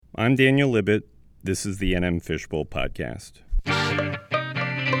I'm Daniel Libit. This is the NM Fishbowl Podcast.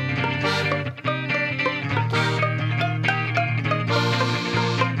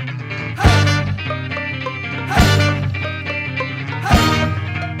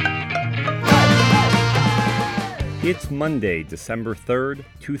 It's Monday, December 3rd,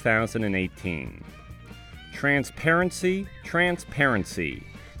 2018. Transparency, transparency.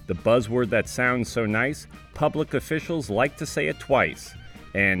 The buzzword that sounds so nice, public officials like to say it twice,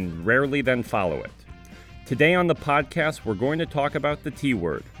 and rarely then follow it. Today on the podcast, we're going to talk about the T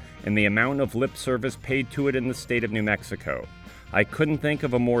word and the amount of lip service paid to it in the state of New Mexico. I couldn't think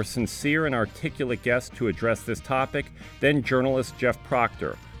of a more sincere and articulate guest to address this topic than journalist Jeff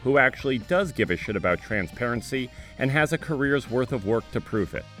Proctor, who actually does give a shit about transparency and has a career's worth of work to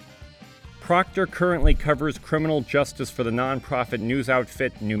prove it. Proctor currently covers criminal justice for the nonprofit news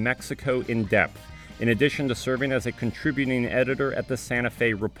outfit New Mexico In Depth, in addition to serving as a contributing editor at the Santa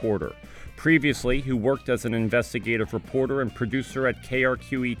Fe Reporter. Previously, he worked as an investigative reporter and producer at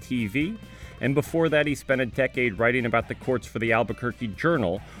KRQE-TV, and before that he spent a decade writing about the courts for the Albuquerque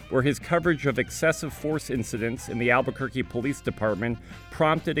Journal, where his coverage of excessive force incidents in the Albuquerque Police Department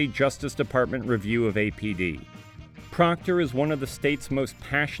prompted a Justice Department review of APD. Proctor is one of the state's most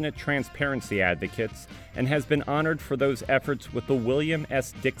passionate transparency advocates and has been honored for those efforts with the William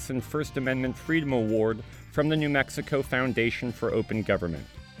S. Dixon First Amendment Freedom Award from the New Mexico Foundation for Open Government.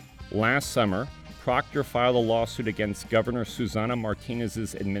 Last summer, Proctor filed a lawsuit against Governor Susana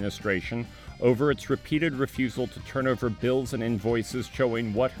Martinez's administration over its repeated refusal to turn over bills and invoices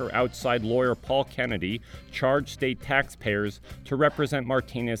showing what her outside lawyer Paul Kennedy charged state taxpayers to represent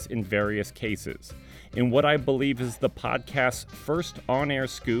Martinez in various cases. In what I believe is the podcast's first on-air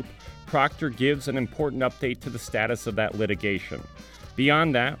scoop, Proctor gives an important update to the status of that litigation.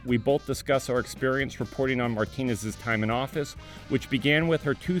 Beyond that, we both discuss our experience reporting on Martinez's time in office, which began with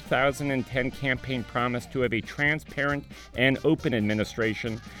her 2010 campaign promise to have a transparent and open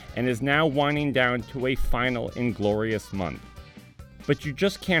administration, and is now winding down to a final inglorious month. But you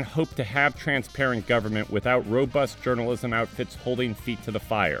just can't hope to have transparent government without robust journalism outfits holding feet to the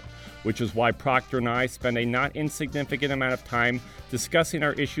fire, which is why Proctor and I spend a not insignificant amount of time discussing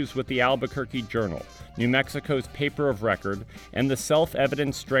our issues with the Albuquerque Journal, New Mexico's paper of record, and the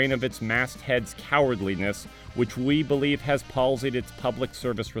self-evident strain of its masthead's cowardliness, which we believe has palsied its public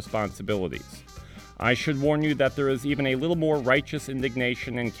service responsibilities. I should warn you that there is even a little more righteous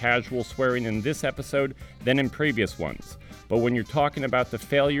indignation and casual swearing in this episode than in previous ones. But when you're talking about the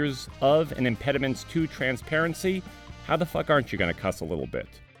failures of and impediments to transparency, how the fuck aren't you going to cuss a little bit?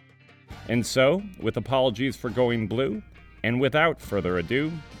 And so, with apologies for going blue, and without further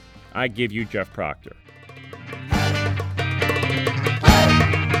ado, I give you Jeff Proctor.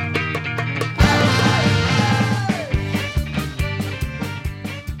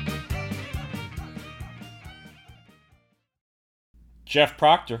 Jeff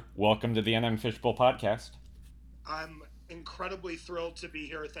Proctor, welcome to the NM Fishbowl Podcast. I'm incredibly thrilled to be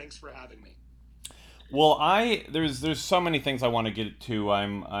here. Thanks for having me. Well, there's so many things I want to get to.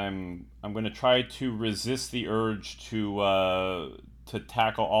 I'm going to try to resist the urge to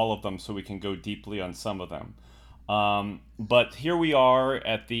tackle all of them so we can go deeply on some of them. But here we are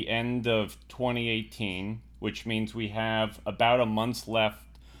at the end of 2018, which means we have about a month left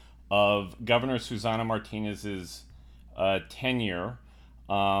of Governor Susana Martinez's tenure.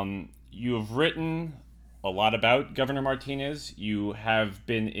 You have written a lot about Governor Martinez. You have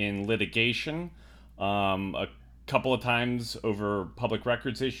been in litigation a couple of times over public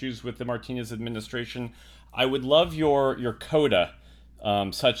records issues with the Martinez administration. I would love your coda,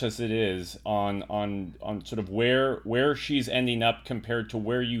 such as it is, on sort of where she's ending up compared to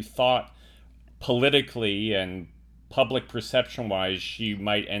where you thought politically and public perception-wise she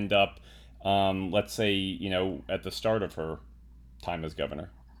might end up, let's say, at the start of her time as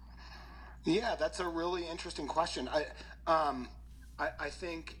governor. Yeah, that's a really interesting question. I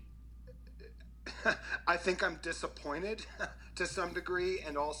think I think I'm disappointed to some degree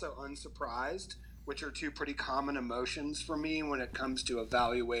and also unsurprised, which are two pretty common emotions for me when it comes to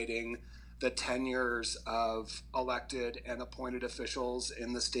evaluating the tenures of elected and appointed officials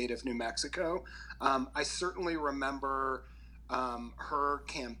in the state of New Mexico. I certainly remember her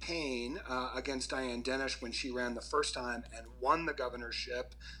campaign against Diane Dennis when she ran the first time and won the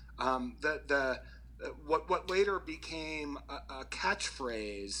governorship. What later became a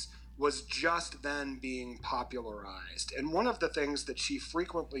catchphrase was just then being popularized. And one of the things that she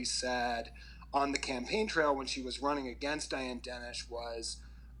frequently said on the campaign trail when she was running against Diane Dennis was,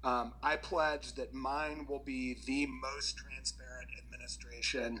 I pledge that mine will be the most transparent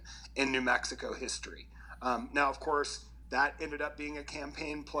administration in New Mexico history. Now, of course, That ended up being a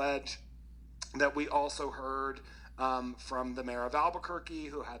campaign pledge that we also heard from the mayor of Albuquerque,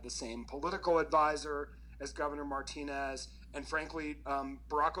 who had the same political advisor as Governor Martinez. And frankly,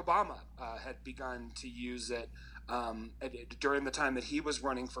 Barack Obama had begun to use it during the time that he was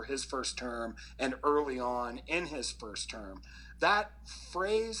running for his first term and early on in his first term. That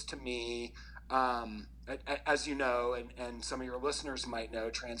phrase to me, as you know, and some of your listeners might know,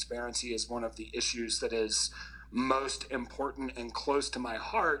 transparency is one of the issues that is most important and close to my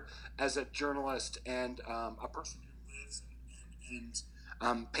heart as a journalist and a person who lives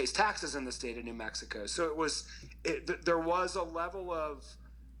and pays taxes in the state of New Mexico. So there was a level of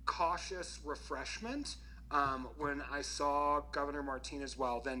cautious refreshment when I saw Governor Martinez,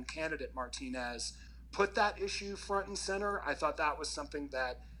 well, then candidate Martinez, put that issue front and center. I thought that was something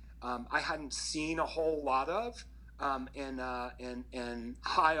that I hadn't seen a whole lot of in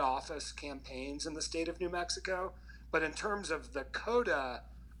high office campaigns in the state of New Mexico. But in terms of the coda,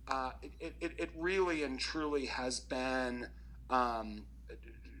 it really and truly has been,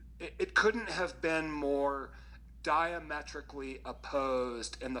 it couldn't have been more diametrically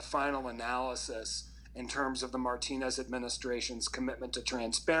opposed in the final analysis in terms of the Martinez administration's commitment to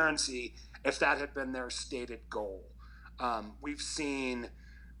transparency if that had been their stated goal. We've seen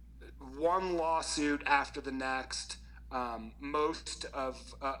one lawsuit after the next. Most of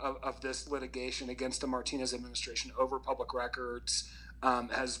this litigation against the Martinez administration over public records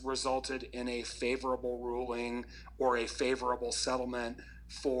has resulted in a favorable ruling or a favorable settlement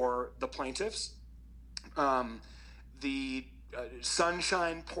for the plaintiffs. The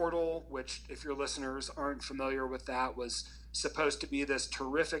Sunshine Portal, which, if your listeners aren't familiar with that, was supposed to be this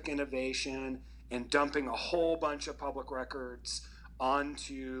terrific innovation in dumping a whole bunch of public records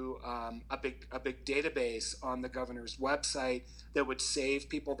onto a big database on the governor's website that would save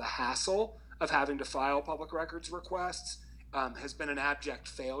people the hassle of having to file public records requests, has been an abject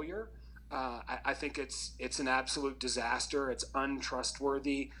failure. I think it's an absolute disaster. It's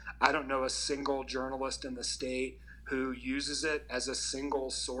untrustworthy. I don't know a single journalist in the state who uses it as a single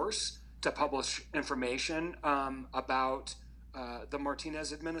source to publish information about the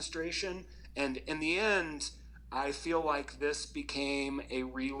Martinez administration. And in the end, I feel like this became a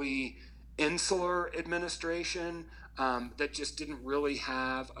really insular administration that just didn't really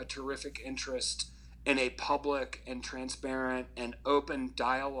have a terrific interest in a public and transparent and open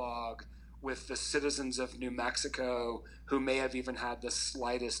dialogue with the citizens of New Mexico, who may have even had the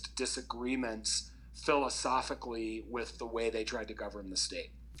slightest disagreements philosophically with the way they tried to govern the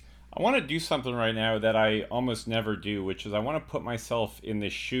state. I want to do something right now that I almost never do, which is I want to put myself in the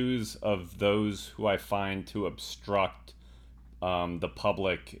shoes of those who I find to obstruct the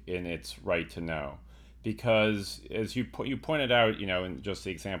public in its right to know. Because as you pointed out, in just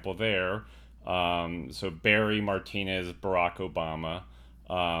the example there, so Barry Martinez, Barack Obama,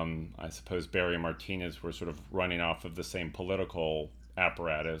 I suppose Barry and Martinez were sort of running off of the same political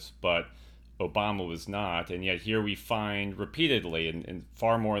apparatus, but Obama was not. And yet here we find repeatedly, and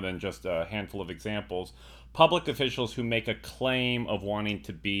far more than just a handful of examples, public officials who make a claim of wanting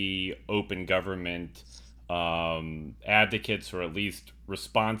to be open government advocates, or at least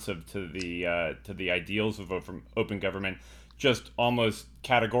responsive to the ideals of open government, just almost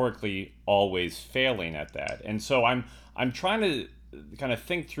categorically always failing at that. And so I'm trying to kind of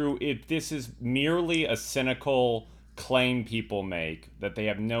think through if this is merely a cynical claim people make that they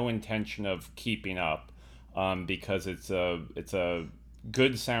have no intention of keeping up, because it's a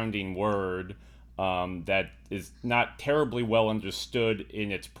good sounding word that is not terribly well understood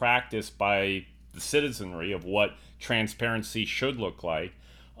in its practice by the citizenry of what transparency should look like.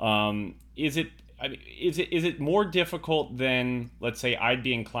 Is it more difficult than, let's say, I'd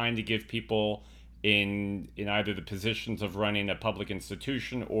be inclined to give people in either the positions of running a public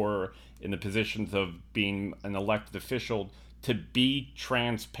institution or in the positions of being an elected official to be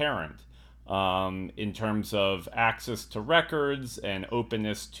transparent in terms of access to records and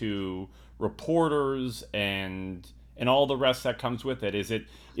openness to reporters and all the rest that comes with it? Is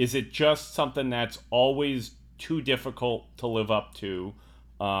it just something that's always too difficult to live up to,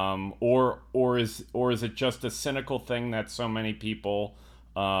 or is it just a cynical thing that so many people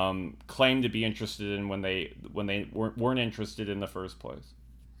claim to be interested in when they weren't interested in the first place?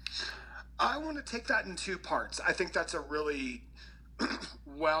 I want to take that in two parts. I think that's a really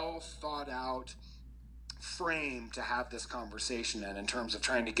well thought out frame to have this conversation in terms of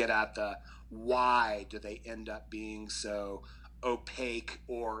trying to get at the why do they end up being so opaque,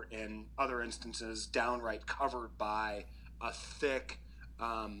 or in other instances downright covered by a thick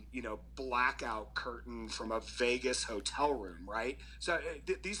blackout curtain from a Vegas hotel room, right? So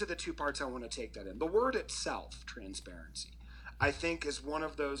these are the two parts I want to take that in. The word itself, transparency, I think is one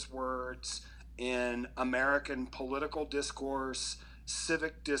of those words in American political discourse,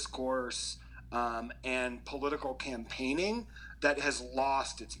 civic discourse, and political campaigning that has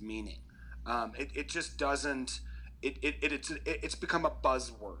lost its meaning. It just doesn't. It's become a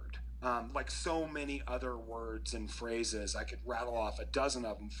buzzword. Like so many other words and phrases, I could rattle off a dozen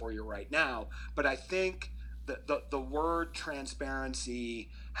of them for you right now. But I think the word transparency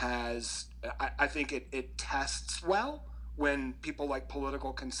has, I think it tests well when people like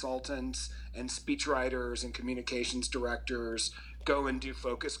political consultants and speechwriters and communications directors go and do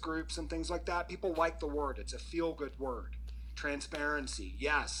focus groups and things like that. People like the word. It's a feel good word. Transparency.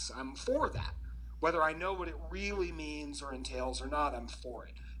 Yes, I'm for that. Whether I know what it really means or entails or not, I'm for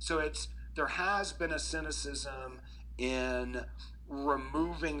it. So there has been a cynicism in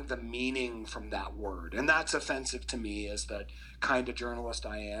removing the meaning from that word. And that's offensive to me as the kind of journalist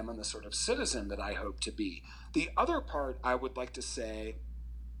I am and the sort of citizen that I hope to be. The other part I would like to say,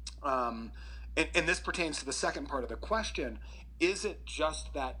 and this pertains to the second part of the question, is it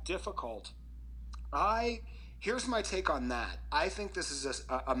just that difficult? I Here's my take on that. I think this is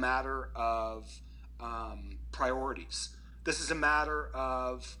a matter of priorities. This is a matter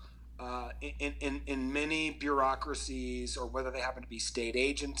of in many bureaucracies, or whether they happen to be state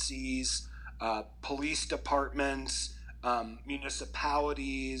agencies, police departments,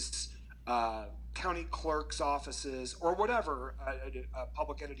 municipalities, uh, county clerks' offices, or whatever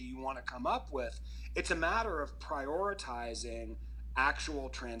public entity you want to come up with. It's a matter of prioritizing actual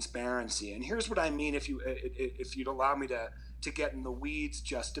transparency. And here's what I mean, if you'd allow me to get in the weeds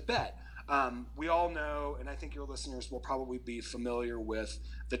just a bit. We all know, and I think your listeners will probably be familiar with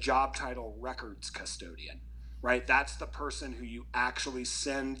the job title records custodian, right? That's the person who you actually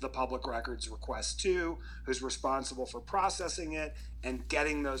send the public records request to, who's responsible for processing it and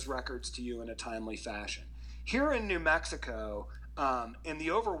getting those records to you in a timely fashion. Here in New Mexico, in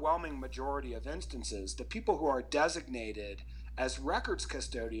the overwhelming majority of instances, the people who are designated as records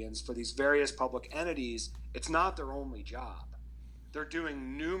custodians for these various public entities, it's not their only job. They're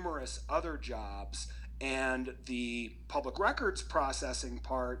doing numerous other jobs, and the public records processing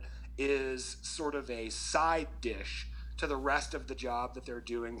part is sort of a side dish to the rest of the job that they're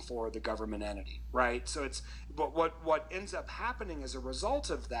doing for the government entity, right? So it's what ends up happening as a result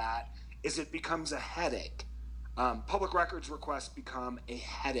of that is it becomes a headache. Public records requests become a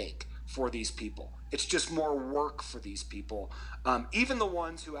headache for these people. It's just more work for these people. Even the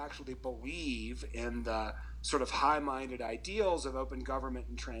ones who actually believe in the sort of high-minded ideals of open government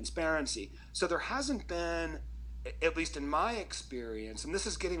and transparency. So there hasn't been, at least in my experience, and this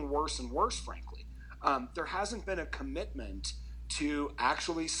is getting worse and worse, frankly, there hasn't been a commitment to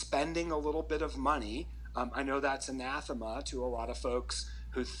actually spending a little bit of money. I know that's anathema to a lot of folks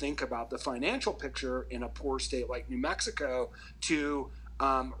who think about the financial picture in a poor state like New Mexico, to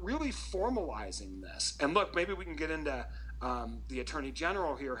really formalizing this. And look, maybe we can get into the Attorney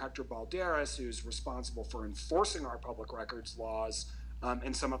General here, Hector Balderas, who's responsible for enforcing our public records laws,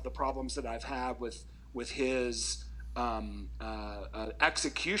 and some of the problems that I've had with his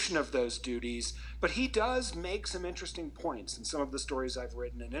execution of those duties. But he does make some interesting points in some of the stories I've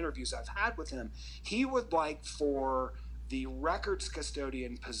written and interviews I've had with him. He would like for the records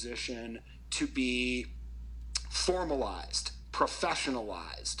custodian position to be formalized,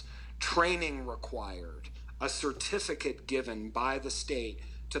 professionalized, training required, a certificate given by the state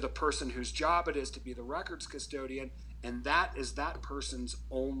to the person whose job it is to be the records custodian, and that is that person's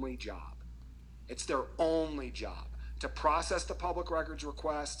only job. It's their only job to process the public records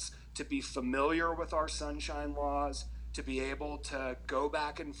requests, to be familiar with our sunshine laws, to be able to go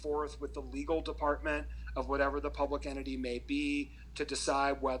back and forth with the legal department of whatever the public entity may be, to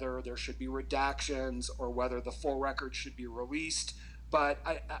decide whether there should be redactions or whether the full record should be released. But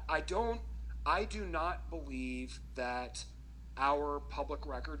I do not believe that our public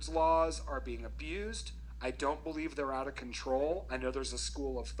records laws are being abused. I don't believe they're out of control. I know there's a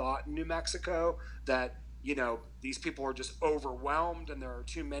school of thought in New Mexico that, these people are just overwhelmed and there are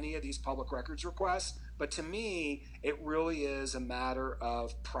too many of these public records requests. But to me, it really is a matter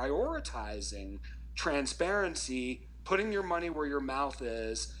of prioritizing transparency, putting your money where your mouth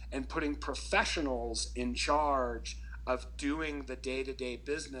is, and putting professionals in charge of doing the day-to-day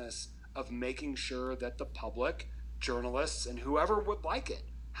business of making sure that the public, journalists, and whoever would like it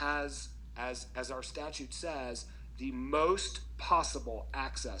has, as our statute says, the most possible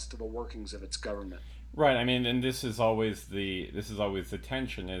access to the workings of its government. Right. I mean, and this is always the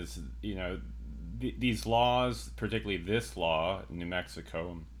tension is, these laws, particularly this law in New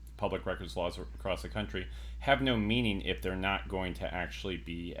Mexico, public records laws across the country, have no meaning if they're not going to actually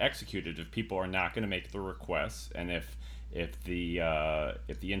be executed. If people are not going to make the requests, and if the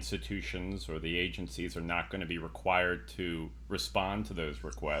institutions or the agencies are not going to be required to respond to those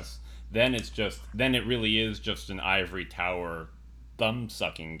requests, then it really is just an ivory tower thumb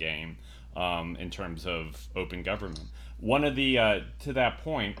sucking game in terms of open government. One of the to that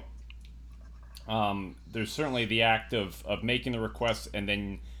point, there's certainly the act of making the requests and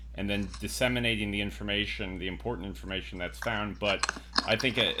then disseminating the information, the important information that's found. But I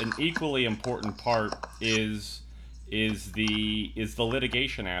think an equally important part is the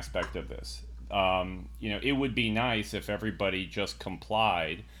litigation aspect of this. It would be nice if everybody just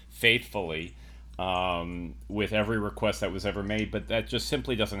complied faithfully with every request that was ever made, but that just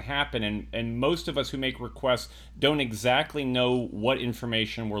simply doesn't happen. And most of us who make requests don't exactly know what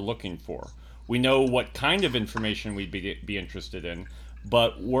information we're looking for. We know what kind of information we'd be interested in,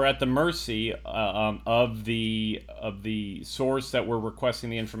 but we're at the mercy of the source that we're requesting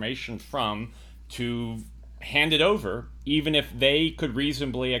the information from to hand it over, even if they could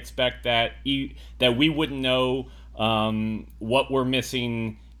reasonably expect that we wouldn't know what we're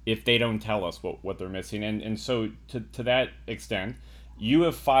missing if they don't tell us what they're missing. And so to that extent, you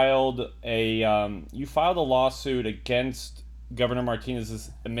have filed a lawsuit against Governor Martinez's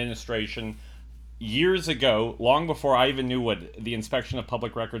administration years ago, long before I even knew what the Inspection of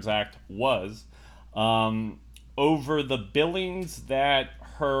Public Records Act was, over the billings that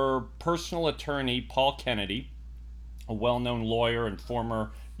her personal attorney, Paul Kennedy, a well-known lawyer and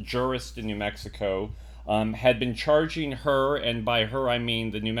former jurist in New Mexico, had been charging her, and by her I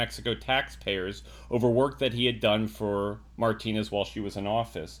mean the New Mexico taxpayers, over work that he had done for Martinez while she was in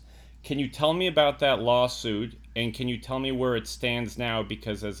office. Can you tell me about that lawsuit, and can you tell me where it stands now?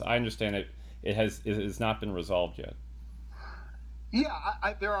 Because as I understand it, it has not been resolved yet. Yeah,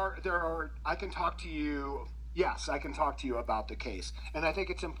 there are. I can talk to you. Yes, I can talk to you about the case, and I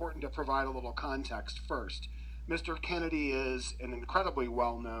think it's important to provide a little context first. Mr. Kennedy is an incredibly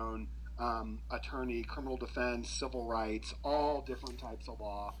well-known attorney, criminal defense, civil rights, all different types of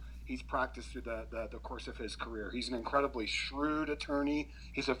law. He's practiced through the course of his career. He's an incredibly shrewd attorney.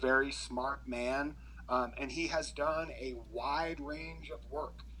 He's a very smart man, and he has done a wide range of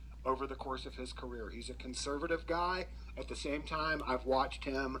work over the course of his career. He's a conservative guy. At the same time, I've watched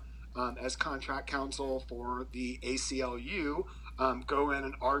him as contract counsel for the ACLU go in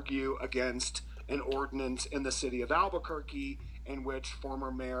and argue against an ordinance in the city of Albuquerque in which former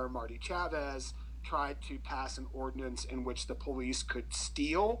Mayor Marty Chavez tried to pass an ordinance in which the police could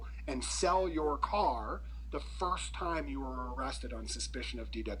steal and sell your car the first time you were arrested on suspicion of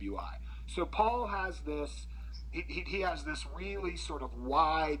DWI. So Paul has this he has this really sort of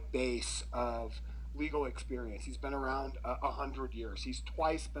wide base of legal experience. He's been around 100 years. He's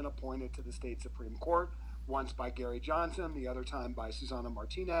twice been appointed to the state Supreme Court, once by Gary Johnson, the other time by Susana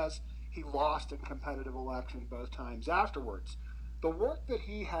Martinez. He lost in competitive election both times afterwards. The work that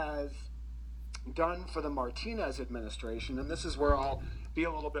he has done for the Martinez administration, and this is where I'll be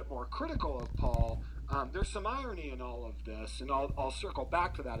a little bit more critical of Paul, there's some irony in all of this, and I'll circle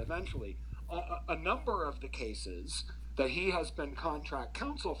back to that eventually. A number of the cases that he has been contract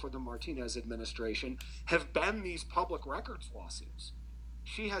counsel for the Martinez administration have been these public records lawsuits.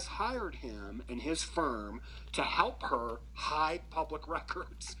 She has hired him and his firm to help her hide public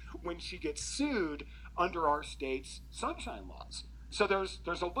records when she gets sued under our state's sunshine laws. So there's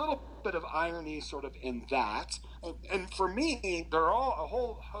a little bit of irony sort of in that. And for me, there are a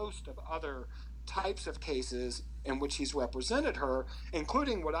whole host of other types of cases in which he's represented her,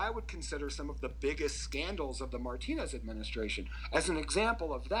 including what I would consider some of the biggest scandals of the Martinez administration. As an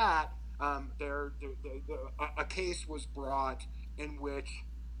example of that, a case was brought in which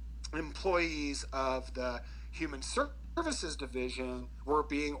employees of the Human Services Division were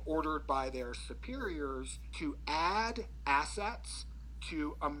being ordered by their superiors to add assets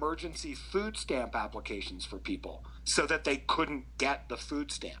to emergency food stamp applications for people so that they couldn't get the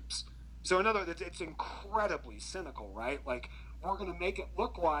food stamps. So in other words, it's incredibly cynical, right? Like, we're going to make it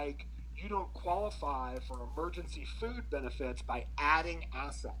look like you don't qualify for emergency food benefits by adding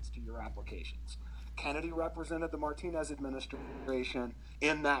assets to your applications. Kennedy represented the Martinez administration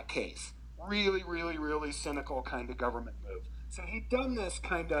in that case. Really, really, really cynical kind of government move. So he'd done this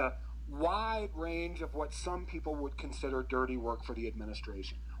kind of wide range of what some people would consider dirty work for the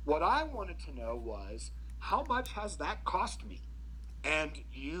administration. What I wanted to know was, how much has that cost me? And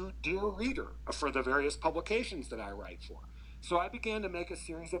you, dear reader, for the various publications that I write for. So I began to make a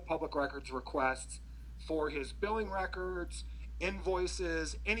series of public records requests for his billing records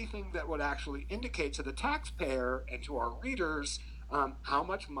invoices, anything that would actually indicate to the taxpayer and to our readers how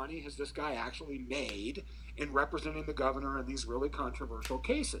much money has this guy actually made in representing the governor in these really controversial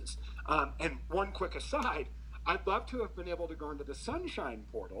cases. And one quick aside, I'd love to have been able to go into the Sunshine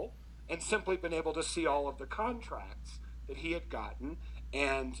portal and simply been able to see all of the contracts that he had gotten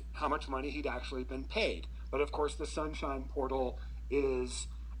and how much money he'd actually been paid. But of course, the Sunshine portal is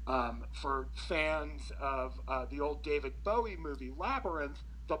for fans of the old David Bowie movie Labyrinth,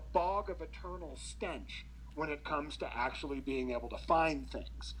 the bog of eternal stench when it comes to actually being able to find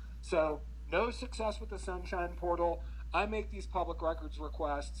things. So, no success with the Sunshine portal. I make these public records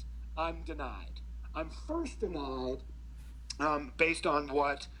requests. I'm denied. I'm first denied based on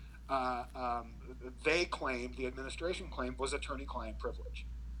what they claimed, the administration claimed, was attorney-client privilege.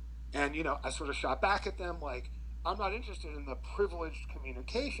 And, I sort of shot back at them like, I'm not interested in the privileged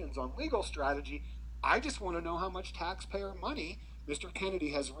communications on legal strategy. I just want to know how much taxpayer money Mr. Kennedy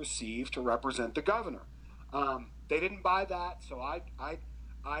has received to represent the governor. They didn't buy that, so I,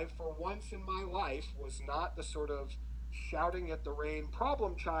 for once in my life, was not the sort of shouting at the rain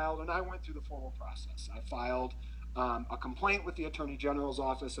problem child, and I went through the formal process. I filed a complaint with the Attorney General's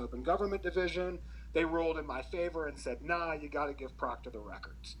Office Open Government Division. They ruled in my favor and said, nah, you got to give Proctor the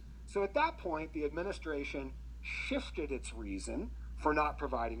records. So at that point, the administration shifted its reason for not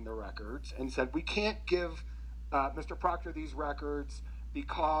providing the records and said, we can't give Mr. Proctor these records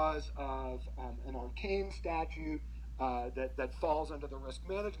because of an arcane statute that falls under the Risk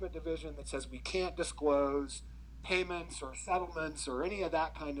Management Division that says we can't disclose payments or settlements or any of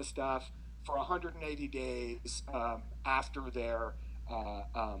that kind of stuff for 180 days after they're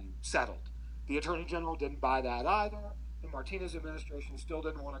settled. The Attorney General didn't buy that either. The Martinez administration still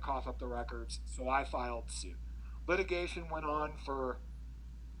didn't want to cough up the records, so I filed suit. Litigation went on for,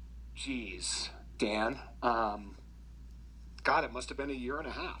 Dan, God, it must have been a year and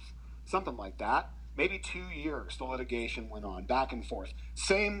a half, something like that. Maybe 2 years the litigation went on, back and forth.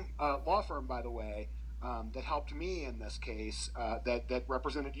 Same law firm, by the way, that helped me in this case, that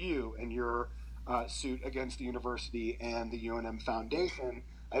represented you in your suit against the university and the UNM Foundation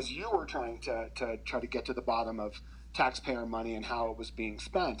as you were trying to try to get to the bottom of taxpayer money and how it was being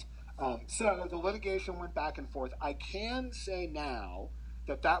spent. So the litigation went back and forth. I can say now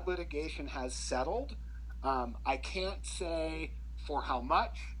that litigation has settled. I can't say for how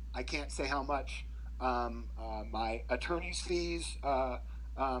much. I can't say how much my attorney's fees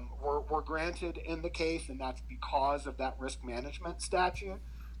were granted in the case, and that's because of that risk management statute.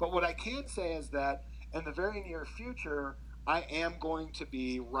 But what I can say is that in the very near future, I am going to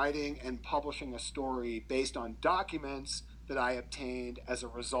be writing and publishing a story based on documents that I obtained as a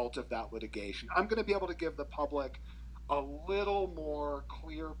result of that litigation. I'm going to be able to give the public a little more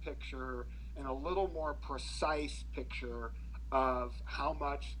clear picture and a little more precise picture of how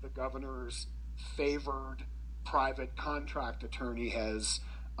much the governor's favored private contract attorney has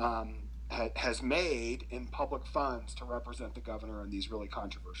made in public funds to represent the governor in these really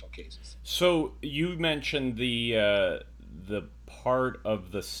controversial cases. So you mentioned the part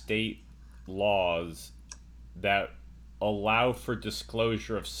of the state laws that allow for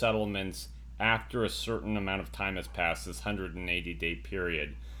disclosure of settlements after a certain amount of time has passed, this 180-day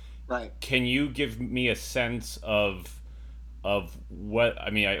period. Right. Can you give me a sense of what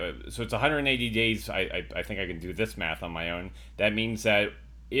I mean? So it's 180 days. I think I can do this math on my own. That means that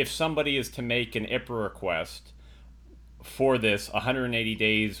if somebody is to make an IPRA request for this 180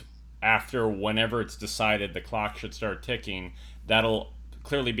 days after whenever it's decided the clock should start ticking, that'll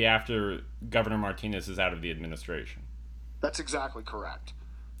clearly be after Governor Martinez is out of the administration. That's exactly correct.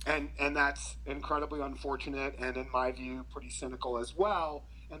 And that's incredibly unfortunate and, in my view, pretty cynical as well.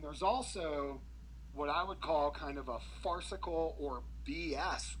 And there's also what I would call kind of a farcical or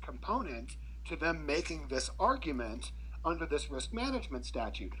BS component to them making this argument under this risk management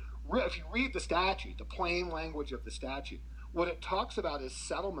statute. If you read the statute, the plain language of the statute, what it talks about is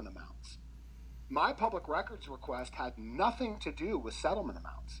settlement amounts. My public records request had nothing to do with settlement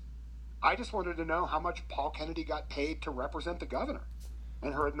amounts. I just wanted to know how much Paul Kennedy got paid to represent the governor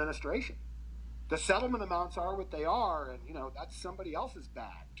and her administration. The settlement amounts are what they are, and that's somebody else's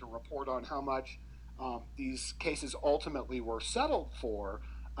bag to report on how much these cases ultimately were settled for.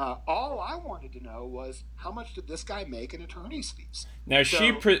 All I wanted to know was how much did this guy make in attorney's fees. Now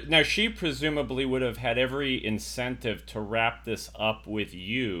she presumably would have had every incentive to wrap this up with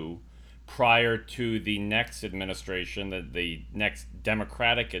you prior to the next administration, the next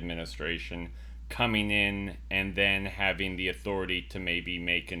Democratic administration coming in and then having the authority to maybe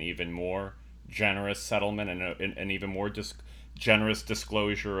make an even more generous settlement and an even more generous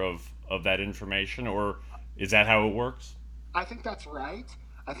disclosure of that information, or is that how it works? I think that's right.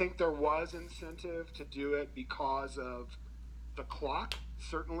 I think there was incentive to do it because of the clock,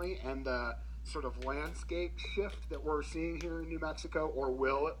 certainly, and the sort of landscape shift that we're seeing here in New Mexico, or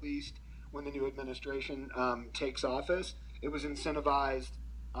will at least when the new administration takes office. It was incentivized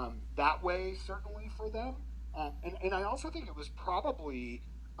that way, certainly, for them. And I also think it was probably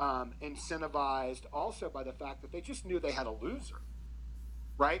incentivized also by the fact that they just knew they had a loser,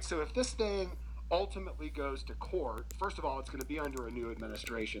 right? So if this thing ultimately goes to court, first of all, it's going to be under a new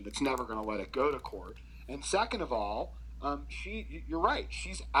administration that's never going to let it go to court. And second of all, you're right,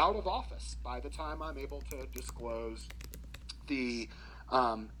 she's out of office by the time I'm able to disclose the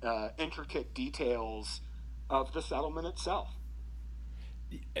intricate details of the settlement itself.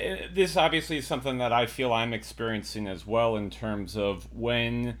 This obviously is something that I feel I'm experiencing as well in terms of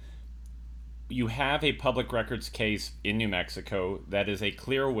when you have a public records case in New Mexico that is a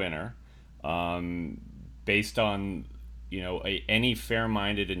clear winner, based on any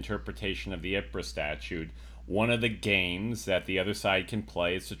fair-minded interpretation of the IPRA statute. One of the games that the other side can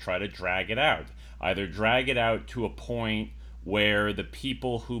play is to try to drag it out, either drag it out to a point where the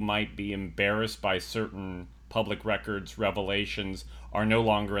people who might be embarrassed by certain public records revelations are no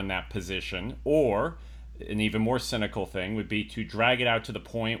longer in that position, or an even more cynical thing would be to drag it out to the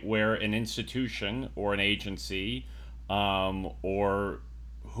point where an institution or an agency, or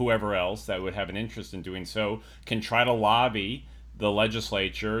whoever else that would have an interest in doing so can try to lobby the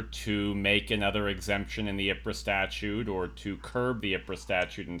legislature to make another exemption in the IPRA statute or to curb the IPRA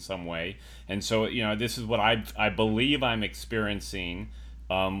statute in some way. And so, this is what I believe I'm experiencing.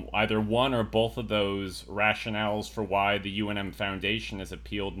 Either one or both of those rationales for why the UNM Foundation has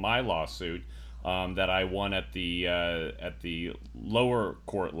appealed my lawsuit, that I won at the lower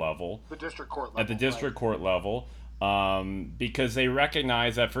court level, The district court level. at the district right? court level, because they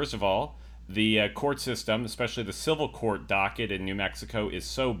recognize that, first of all, the court system, especially the civil court docket in New Mexico, is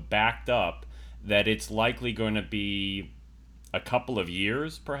so backed up that it's likely going to be a couple of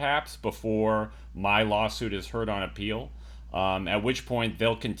years, perhaps, before my lawsuit is heard on appeal. At which point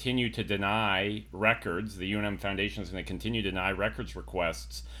they'll continue to deny records. The UNM Foundation is going to continue to deny records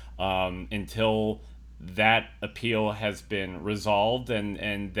requests until that appeal has been resolved,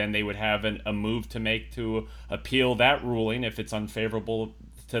 and then they would have a move to make to appeal that ruling if it's unfavorable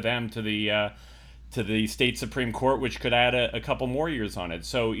to them to the state Supreme Court, which could add a couple more years on it.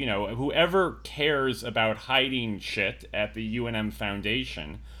 So, whoever cares about hiding shit at the UNM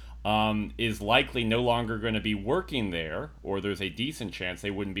Foundation is likely no longer going to be working there, or there's a decent chance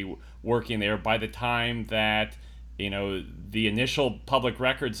they wouldn't be working there by the time that, the initial public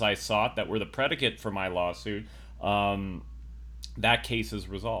records I sought that were the predicate for my lawsuit, that case is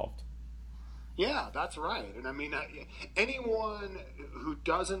resolved. Yeah, that's right. And I mean, anyone who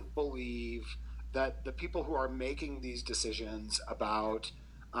doesn't believe that the people who are making these decisions about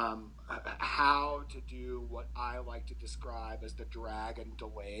how to do what I like to describe as the drag and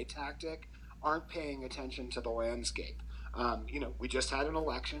delay tactic aren't paying attention to the landscape. We just had an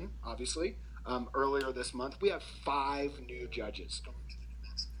election, obviously, earlier this month. We have 5 new judges going to the New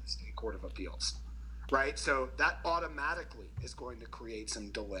Mexico State Court of Appeals, right? So that automatically is going to create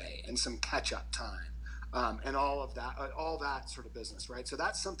some delay and some catch-up time, and all that sort of business, right? So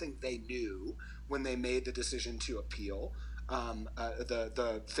that's something they knew when they made the decision to appeal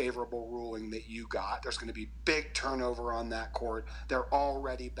the favorable ruling that you got. There's going to be big turnover on that court. They're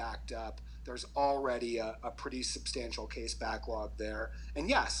already backed up. There's already a pretty substantial case backlog there. And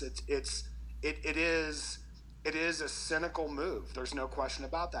yes, it is a cynical move. There's no question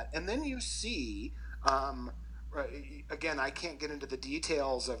about that. And then you see, again, I can't get into the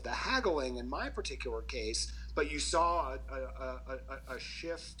details of the haggling in my particular case, but you saw a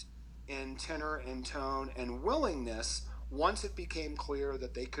shift in tenor and tone and willingness once it became clear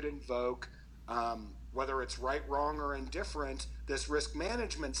that they could invoke, whether it's right, wrong, or indifferent, this risk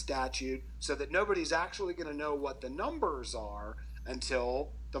management statute, so that nobody's actually going to know what the numbers are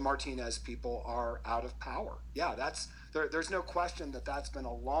until the Martinez people are out of power. Yeah, there's no question that that's been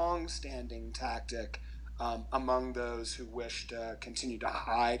a long-standing tactic among those who wish to continue to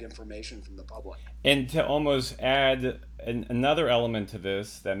hide information from the public. And to almost add another element to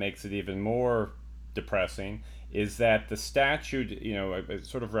this that makes it even more depressing is that the statute, I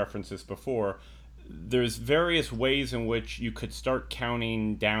sort of referenced this before, there's various ways in which you could start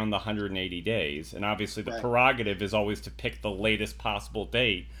counting down the 180 days. And obviously the prerogative is always to pick the latest possible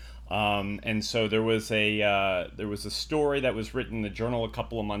date. And so there was a story that was written in the Journal a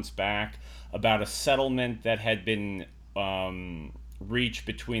couple of months back about a settlement that had been reached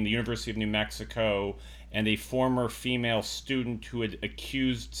between the University of New Mexico and a former female student who had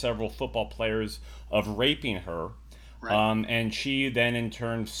accused several football players of raping her. Right. And she then in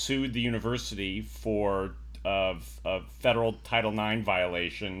turn sued the university for of federal Title IX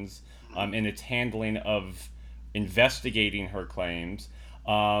violations in its handling of investigating her claims.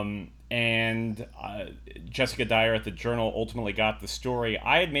 And Jessica Dyer at the Journal ultimately got the story.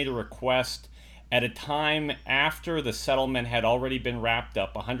 I had made a request at a time after the settlement had already been wrapped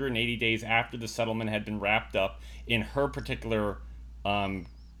up, 180 days after the settlement had been wrapped up in her particular um,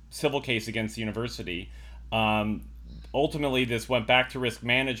 civil case against the university. Um, Ultimately, this went back to risk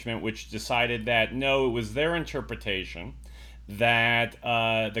management, which decided that no, it was their interpretation that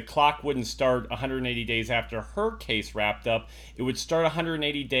the clock wouldn't start 180 days after her case wrapped up. It would start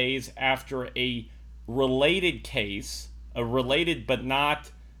 180 days after a related case, a related but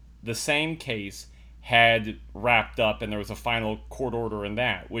not the same case had wrapped up, and there was a final court order in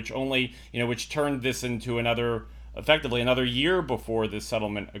that, which only, which turned this into effectively another year before this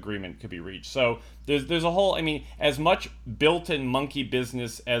settlement agreement could be reached. So there's a whole, I mean, as much built-in monkey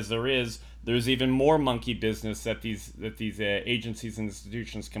business as there is, there's even more monkey business that these agencies and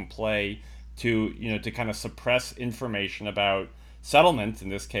institutions can play to to kind of suppress information about settlements in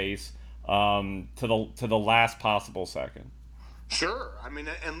this case to the last possible second. Sure. I mean,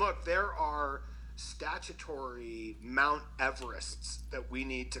 and look, there are statutory Mount Everests that we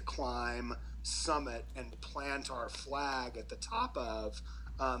need to climb, summit, and plant our flag at the top of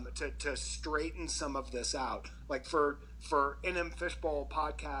to straighten some of this out. Like for NM Fishbowl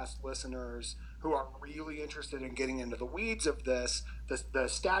podcast listeners who are really interested in getting into the weeds of this, the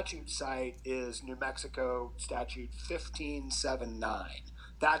statute site is New Mexico Statute 1579.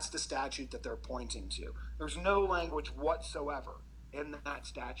 That's the statute that they're pointing to. There's no language whatsoever in that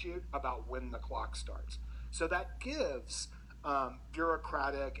statute about when the clock starts. So that gives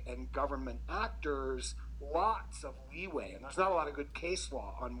bureaucratic and government actors lots of leeway. And there's not a lot of good case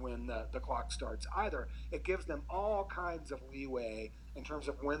law on when the clock starts either. It gives them all kinds of leeway in terms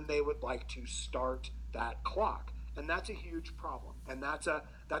of when they would like to start that clock. And that's a huge problem. And that's a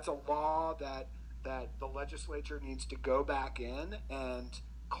law that the legislature needs to go back in and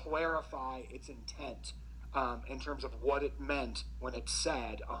clarify its intent in terms of what it meant when it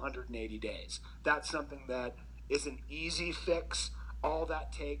said 180 days. That's something that is an easy fix. All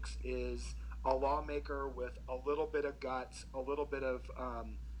that takes is a lawmaker with a little bit of guts, a little bit of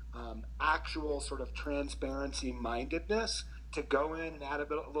actual sort of transparency mindedness to go in and add a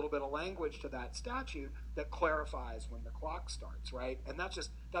little bit of language to that statute that clarifies when the clock starts, right? And that's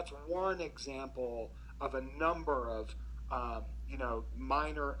one example of a number of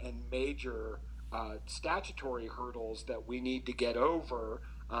minor and major statutory hurdles that we need to get over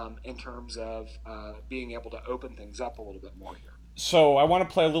in terms of being able to open things up a little bit more here. So I want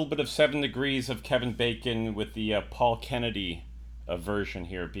to play a little bit of 7 Degrees of Kevin Bacon with the Paul Kennedy version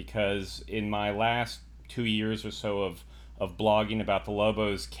here, because in my last 2 years or so of blogging about the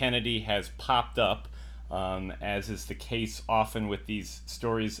Lobos, Kennedy has popped up, as is the case often with these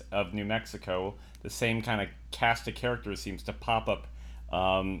stories of New Mexico. The same kind of cast of characters seems to pop up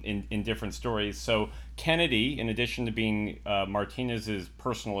in different stories. So Kennedy, in addition to being Martinez's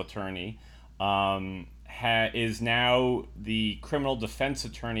personal attorney, is now the criminal defense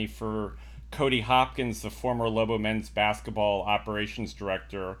attorney for Cody Hopkins, the former Lobo men's basketball operations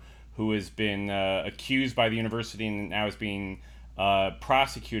director, who has been accused by the university and now is being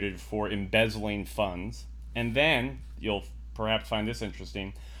prosecuted for embezzling funds. And then, you'll perhaps find this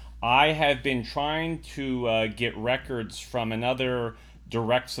interesting, I have been trying to get records from another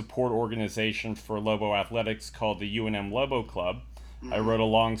direct support organization for Lobo athletics called the UNM Lobo Club. I wrote a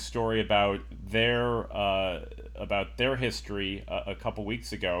long story about their history a couple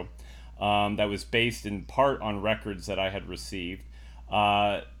weeks ago that was based in part on records that I had received.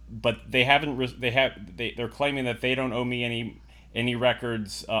 But they haven't. They're claiming that they don't owe me any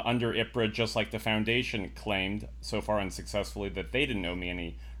records under IPRA, just like the foundation claimed so far unsuccessfully that they didn't owe me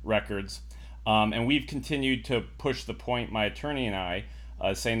any records. And we've continued to push the point, my attorney and I,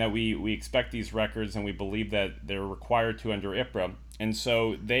 saying that we expect these records and we believe that they're required to under IPRA. And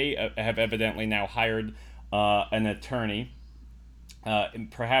so they have evidently now hired an attorney,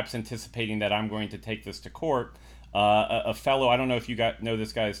 perhaps anticipating that I'm going to take this to court. A fellow, I don't know if you know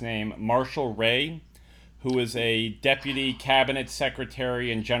this guy's name, Marshall Ray, who is a deputy cabinet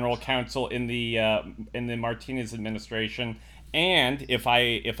secretary and general counsel in the Martinez administration. And if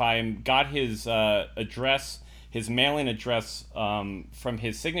I got his address, his mailing address from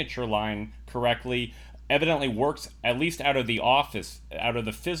his signature line correctly, evidently works at least out of the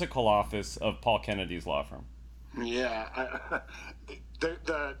physical office of Paul Kennedy's law firm. Yeah,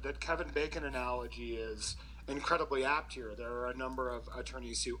 the Kevin Bacon analogy is incredibly apt here. There are a number of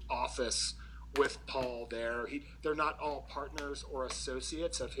attorneys who office with Paul there. They're not all partners or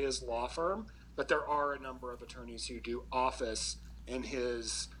associates of his law firm, but there are a number of attorneys who do office in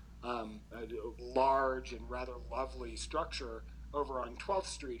his large and rather lovely structure over on 12th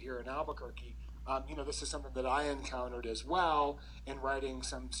Street here in Albuquerque. This is something that I encountered as well in writing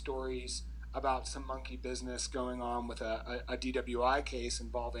some stories about some monkey business going on with a DWI case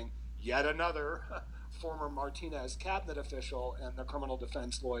involving yet another former Martinez cabinet official, and the criminal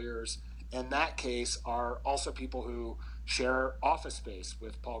defense lawyers in that case are also people who share office space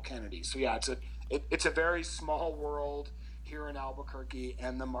with Paul Kennedy. So yeah, it's a very small world here in Albuquerque,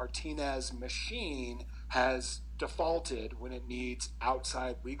 and the Martinez machine has defaulted when it needs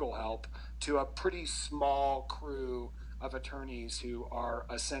outside legal help to a pretty small crew of attorneys who are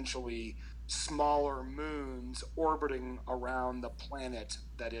essentially smaller moons orbiting around the planet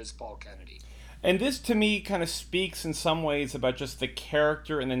that is Paul Kennedy. And this to me kind of speaks in some ways about just the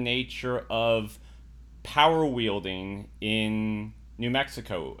character and the nature of power wielding in New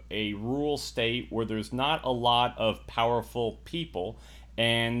Mexico, a rural state where there's not a lot of powerful people.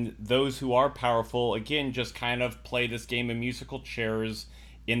 And those who are powerful, again, just kind of play this game of musical chairs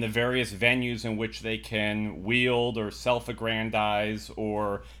in the various venues in which they can wield or self-aggrandize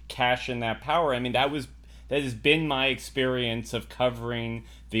or cash in that power. I mean, that has been my experience of covering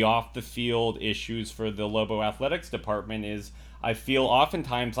the off the field issues for the Lobo Athletics department. Is I feel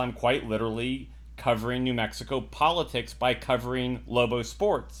oftentimes I'm quite literally covering New Mexico politics by covering Lobo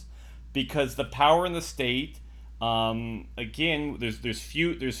sports, because the power in the state, again, there's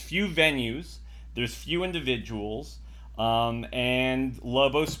few venues, there's few individuals, and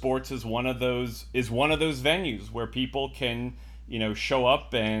Lobo Sports is one of those venues where people can show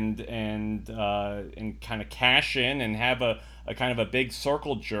up and kind of cash in and have a kind of a big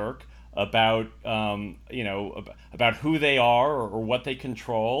circle jerk about about who they are or what they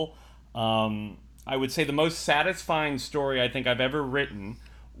control. I would say the most satisfying story I think I've ever written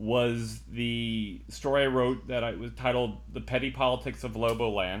was the story I wrote that I was titled "The Petty Politics of Lobo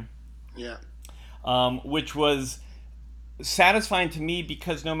Land," Yeah. which was satisfying to me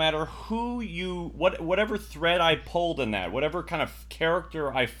because no matter whatever thread I pulled in that, whatever kind of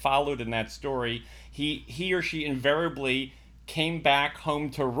character I followed in that story, he or she invariably came back home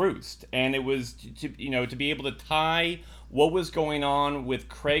to roost. And it was to be able to tie what was going on with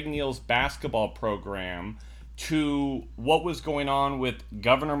Craig Neal's basketball program to what was going on with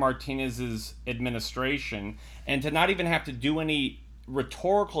Governor Martinez's administration, and to not even have to do any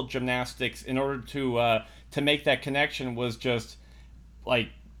rhetorical gymnastics in order to make that connection was just like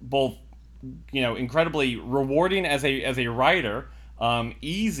both incredibly rewarding as a writer,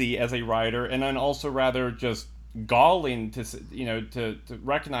 easy as a writer, and then also rather just galling to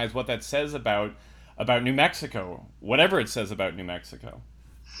recognize what that says about New Mexico, whatever it says about New Mexico.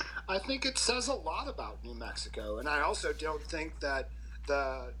 I think it says a lot about New Mexico, and I also don't think that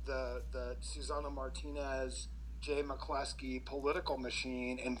the Susana Martinez, Jay McCleskey political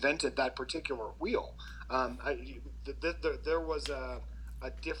machine invented that particular wheel. There was a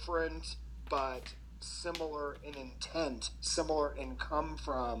different but similar in intent, similar in come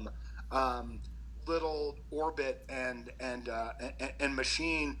from, little orbit and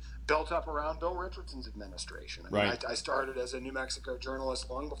machine built up around Bill Richardson's administration. I mean, Right. I started as a New Mexico journalist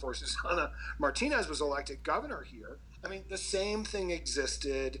long before Susana Martinez was elected governor here. I mean, the same thing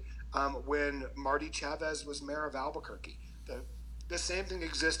existed when Marty Chavez was mayor of Albuquerque. The same thing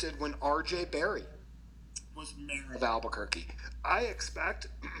existed when R.J. Berry was mayor of Albuquerque. I expect,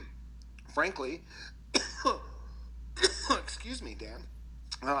 frankly, excuse me, Dan.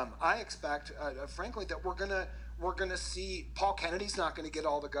 I expect, frankly, that we're gonna see Paul Kennedy's not going to get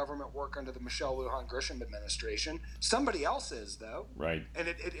all the government work under the Michelle Lujan Grisham administration. Somebody else is, though, Right. and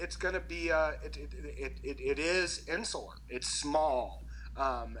it's going to be it is insular. It's small.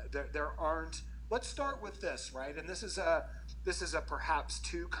 There aren't. Let's start with this, right? And this is a perhaps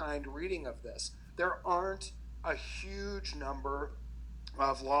too kind reading of this. There aren't a huge number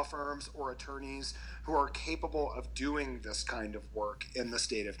of law firms or attorneys who are capable of doing this kind of work in the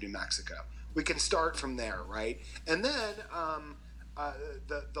state of New Mexico. We can start from there, right? And then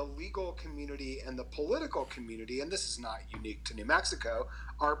the legal community and the political community, and this is not unique to New Mexico,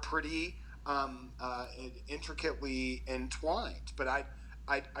 are pretty intricately entwined. But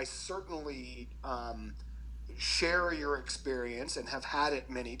I certainly share your experience and have had it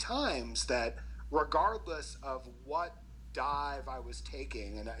many times that regardless of what dive I was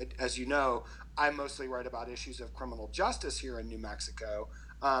taking, and as you know, I mostly write about issues of criminal justice here in New Mexico.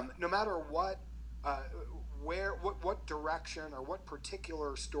 No matter what, what direction or what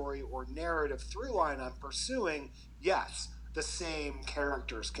particular story or narrative through line I'm pursuing, yes, the same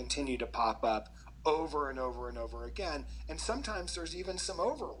characters continue to pop up over and over and over again. And sometimes there's even some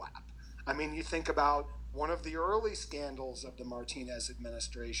overlap. I mean, you think about one of the early scandals of the Martinez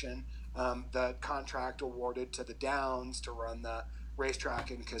administration, the contract awarded to the Downs to run the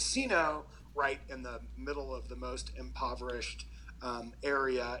racetrack and casino right in the middle of the most impoverished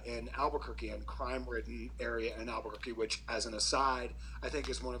area in Albuquerque and crime-ridden area in Albuquerque, which, as an aside, I think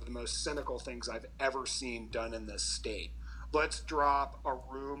is one of the most cynical things I've ever seen done in this state. Let's drop a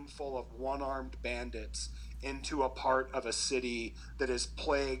room full of one-armed bandits into a part of a city that is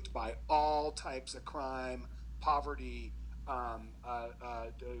plagued by all types of crime, poverty,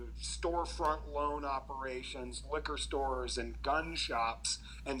 storefront loan operations, liquor stores, and gun shops,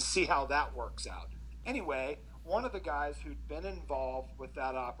 and see how that works out. Anyway, one of the guys who'd been involved with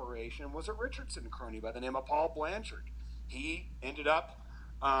that operation was a Richardson crony by the name of Paul Blanchard. He ended up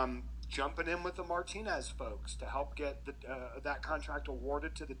jumping in with the Martinez folks to help get that contract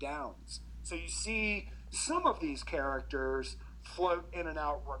awarded to the Downs. So you see some of these characters float in and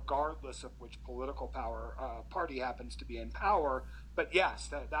out regardless of which political party happens to be in power. But yes,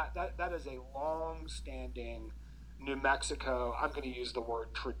 that is a long-standing New Mexico, I'm going to use the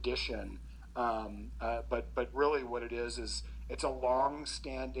word tradition, but really what it is it's a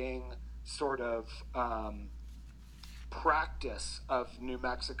long-standing sort of practice of New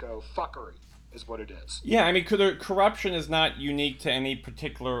Mexico fuckery is what it is. Yeah, I mean, corruption is not unique to any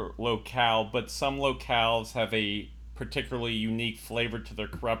particular locale, but some locales have a particularly unique flavor to their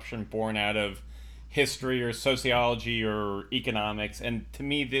corruption born out of history or sociology or economics. And to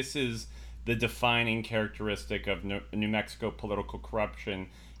me, this is the defining characteristic of New Mexico political corruption.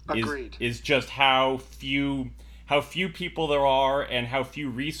 Agreed. Is just how few people there are and how few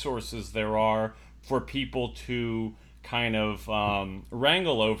resources there are for people to kind of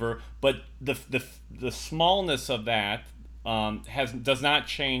wrangle over, but the smallness of that does not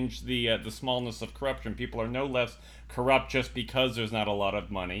change the smallness of corruption. People are no less corrupt just because there's not a lot of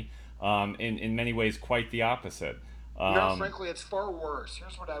money. In many ways, quite the opposite. No, frankly, it's far worse.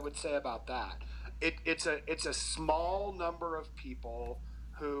 Here's what I would say about that: it's a small number of people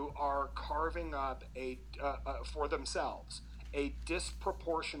who are carving up for themselves a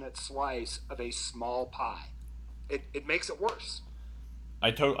disproportionate slice of a small pie. It makes it worse.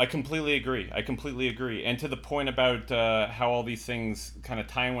 I completely agree. And to the point about how all these things kind of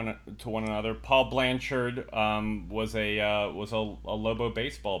tie to one another, Paul Blanchard was a Lobo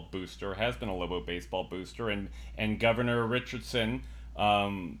baseball booster, has been a Lobo baseball booster, and Governor Richardson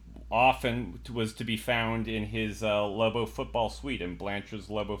often was to be found in his Lobo football suite, in Blanchard's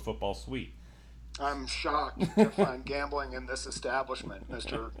Lobo football suite. I'm shocked to find gambling in this establishment,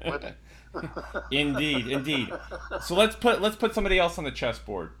 Mr. Libit. Indeed. So let's put somebody else on the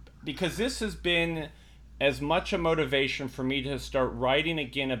chessboard, because this has been as much a motivation for me to start writing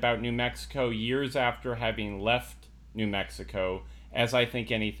again about New Mexico years after having left New Mexico as I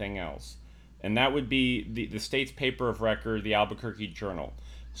think anything else. And that would be the state's paper of record, the Albuquerque Journal.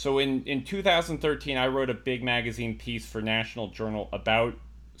 So in 2013, I wrote a big magazine piece for National Journal about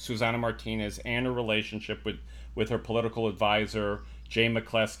Susana Martinez and her relationship with her political advisor, Jay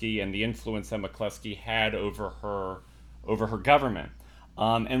McCleskey, and the influence that McCleskey had over her government.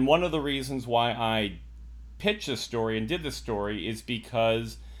 And one of the reasons why I pitched this story and did this story is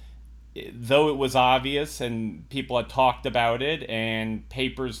because though it was obvious and people had talked about it, and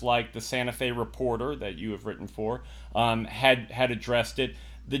papers like the Santa Fe Reporter that you have written for had addressed it,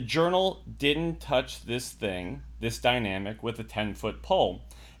 the Journal didn't touch this dynamic with a 10-foot pole.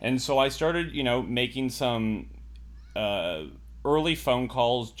 And so I started, making some early phone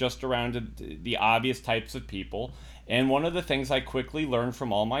calls just around the obvious types of people. And one of the things I quickly learned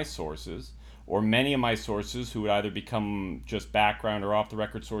from all my sources, or many of my sources, who would either become just background or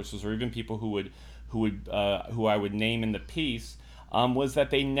off-the-record sources, or even people who I would name in the piece, was that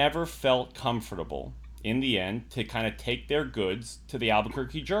they never felt comfortable in the end to kind of take their goods to the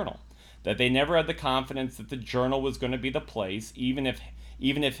Albuquerque Journal. That they never had the confidence that the Journal was going to be the place, even if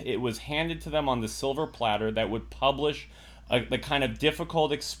it was handed to them on the silver platter, that would publish the kind of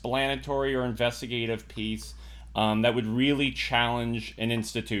difficult explanatory or investigative piece that would really challenge an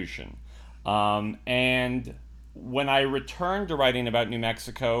institution. And when I returned to writing about New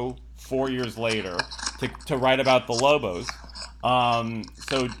Mexico 4 years later to write about the Lobos,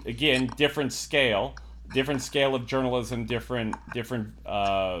 so again, different scale of journalism, different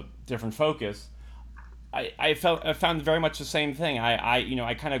focus. I found very much the same thing.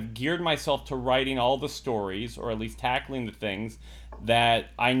 I kind of geared myself to writing all the stories, or at least tackling the things that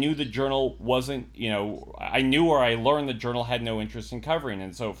I knew the journal wasn't, I knew, or I learned the journal had no interest in covering.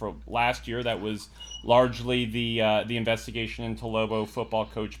 And so for last year, that was largely the investigation into Lobo football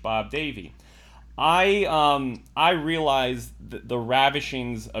coach Bob Davie. I realize the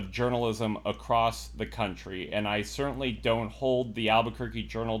ravishings of journalism across the country, and I certainly don't hold the Albuquerque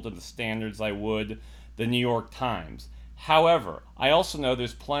Journal to the standards I would the New York Times. However, I also know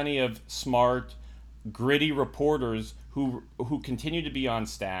there's plenty of smart, gritty reporters who continue to be on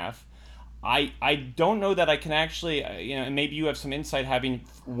staff. I don't know that I can actually, and maybe you have some insight having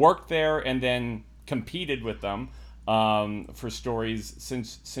worked there and then competed with them for stories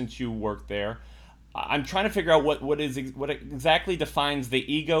since you worked there. I'm trying to figure out what exactly defines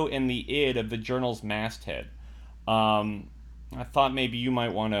the ego and the id of the journal's masthead. I thought maybe you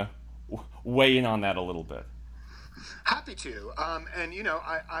might want to weigh in on that a little bit. Happy to. And,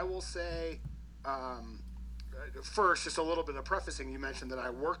 I will say, um, first, just a little bit of prefacing. You mentioned that I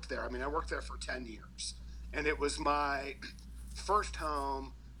worked there. I mean, I worked there for 10 years, and it was my first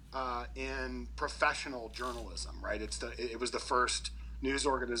home in professional journalism, right? It was the first news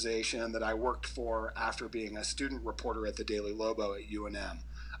organization that I worked for after being a student reporter at the Daily Lobo at UNM.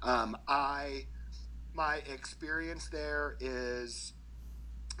 I My experience there is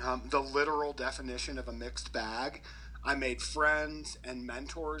the literal definition of a mixed bag. I made friends and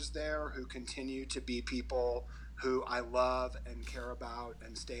mentors there who continue to be people who I love and care about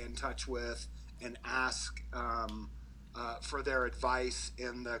and stay in touch with and ask for their advice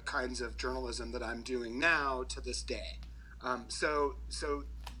in the kinds of journalism that I'm doing now to this day. So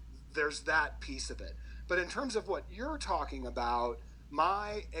there's that piece of it. But in terms of what you're talking about,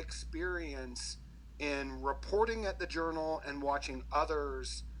 my experience in reporting at the Journal and watching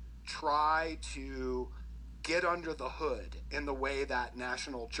others try to get under the hood in the way that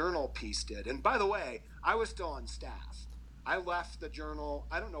National Journal piece did. And by the way, I was still on staff. I left the Journal,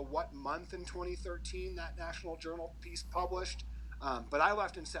 I don't know what month in 2013 that National Journal piece published, but I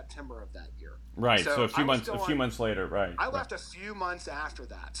left in September of that year. Right. So a few months later. Right. I left a few months after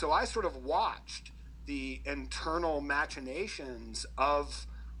that. So I sort of watched the internal machinations of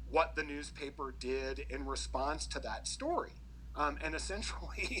what the newspaper did in response to that story. And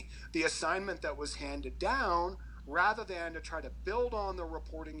essentially, the assignment that was handed down, rather than to try to build on the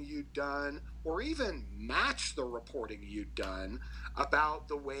reporting you'd done or even match the reporting you'd done about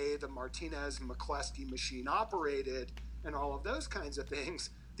the way the Martinez McCleskey machine operated and all of those kinds of things,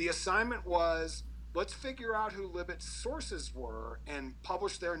 the assignment was, let's figure out who Libit's sources were and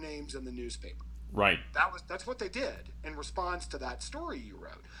publish their names in the newspaper. Right. That's what they did in response to that story you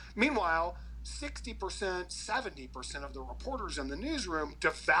wrote. Meanwhile, 60%, 70% of the reporters in the newsroom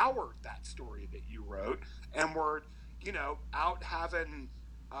devoured that story that you wrote and were, out having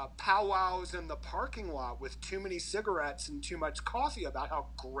powwows in the parking lot with too many cigarettes and too much coffee about how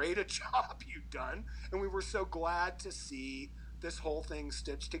great a job you'd done. And we were so glad to see this whole thing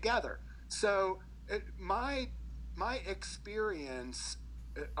stitched together. So my experience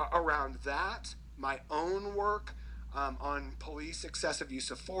around that, my own work on police excessive use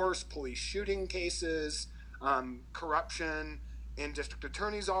of force, police shooting cases, corruption in district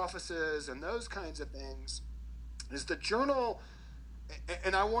attorneys' offices, and those kinds of things, is the Journal.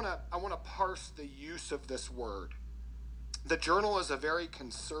 And I want to parse the use of this word. The Journal is a very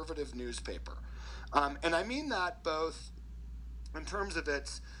conservative newspaper, and I mean that both in terms of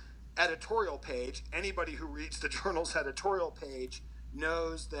its editorial page. Anybody who reads the Journal's editorial page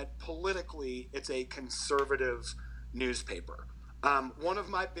knows that politically it's a conservative newspaper. One of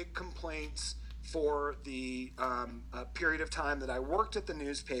my big complaints for the period of time that I worked at the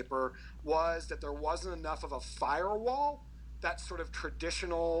newspaper was that there wasn't enough of a firewall, that sort of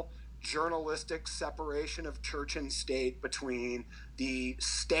traditional journalistic separation of church and state between the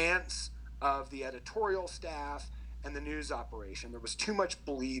stance of the editorial staff and the news operation. There was too much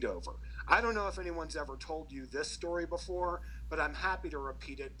bleed over. I don't know if anyone's ever told you this story before, but I'm happy to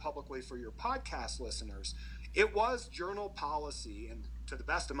repeat it publicly for your podcast listeners. It was Journal policy, and to the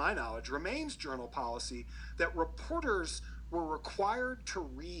best of my knowledge, remains Journal policy, that reporters were required to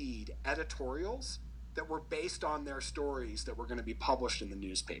read editorials that were based on their stories that were going to be published in the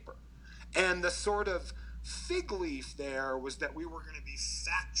newspaper. And the sort of fig leaf there was that we were going to be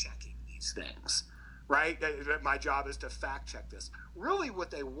fact checking these things, right? My job is to fact check this. Really, what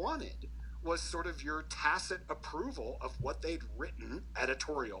they wanted was sort of your tacit approval of what they'd written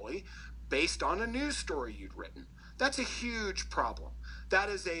editorially based on a news story you'd written. That's a huge problem. That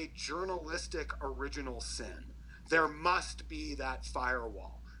is a journalistic original sin. There must be that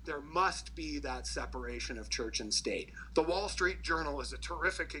firewall. there must be that separation of church and state. The Wall Street Journal is a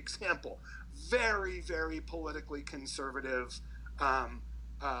terrific example. Very, very politically conservative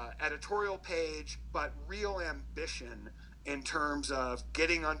editorial page, but real ambition in terms of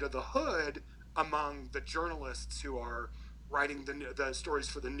getting under the hood among the journalists who are writing the stories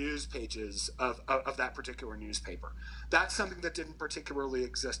for the news pages of that particular newspaper. That's something that didn't particularly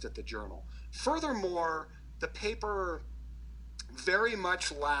exist at the Journal. Furthermore, the paper very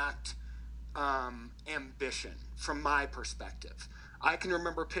much lacked ambition from my perspective. I can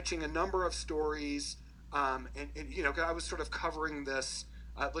remember pitching a number of stories, and I was sort of covering this.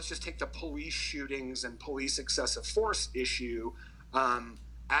 Let's just take the police shootings and police excessive force issue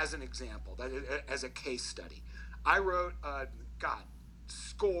as an example, as a case study. I wrote,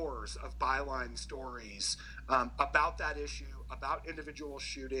 scores of byline stories about that issue, about individual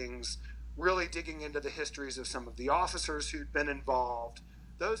shootings, really digging into the histories of some of the officers who'd been involved,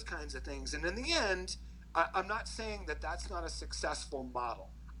 those kinds of things. And in the end, I'm not saying that that's not a successful model.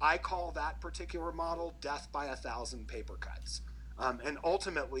 I call that particular model death by 1,000 paper cuts. And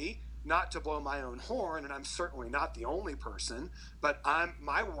ultimately, not to blow my own horn, and I'm certainly not the only person, but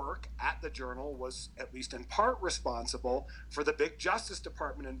my work at the Journal was at least in part responsible for the big Justice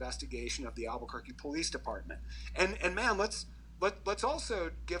Department investigation of the Albuquerque Police Department. And man, let's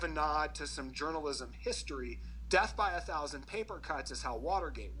also give a nod to some journalism history. Death by 1,000 paper cuts is how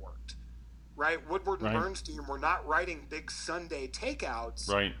Watergate worked. Right? Woodward and Bernstein were not writing big Sunday takeouts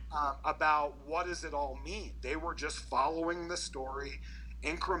about what does it all mean. They were just following the story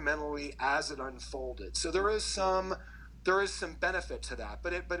incrementally as it unfolded. So there is some benefit to that.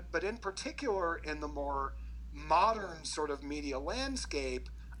 But in particular, in the more modern sort of media landscape,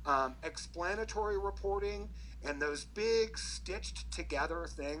 explanatory reporting and those big stitched together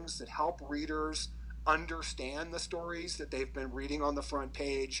things that help readers understand the stories that they've been reading on the front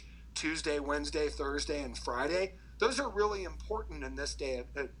page Tuesday, Wednesday, Thursday, and Friday, those are really important in this day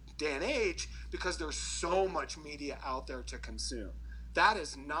and age because there's so much media out there to consume. That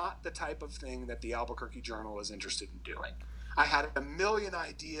is not the type of thing that the Albuquerque Journal is interested in doing. I had a million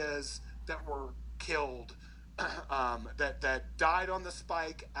ideas that were killed, that died on the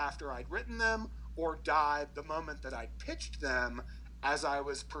spike after I'd written them, or died the moment that I'd pitched them as I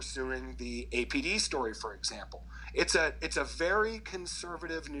was pursuing the APD story, for example. It's a very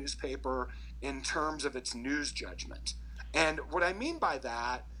conservative newspaper in terms of its news judgment. And what I mean by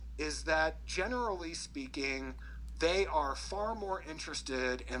that is that, generally speaking, they are far more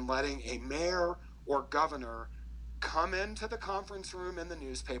interested in letting a mayor or governor come into the conference room in the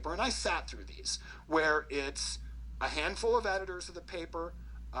newspaper, and I sat through these, where it's a handful of editors of the paper,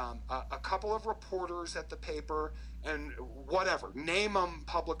 a couple of reporters at the paper, and whatever, name them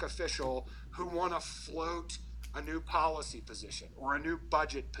public official who want to float a new policy position or a new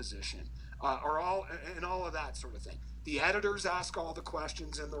budget position, or all of that sort of thing. The editors ask all the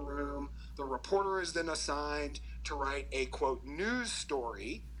questions in the room. The reporter is then assigned to write a, quote, news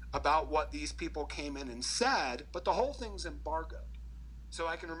story about what these people came in and said, but the whole thing's embargoed. So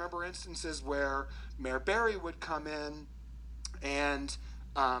I can remember instances where Mayor Barry would come in and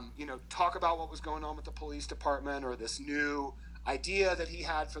talk about what was going on with the police department, or this new idea that he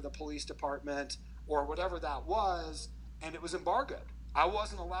had for the police department, or whatever that was, and it was embargoed. I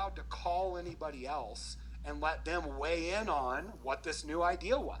wasn't allowed to call anybody else and let them weigh in on what this new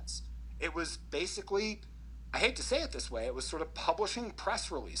idea was. It was basically, I hate to say it this way, it was sort of publishing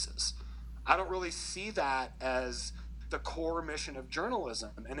press releases. I don't really see that as the core mission of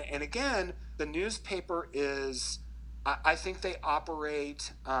journalism. And again, the newspaper is, I think they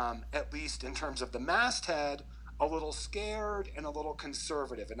operate, at least in terms of the masthead, a little scared and a little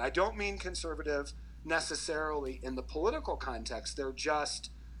conservative. And I don't mean conservative necessarily in the political context. They're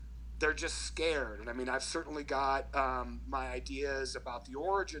just scared. And I mean, I've certainly got my ideas about the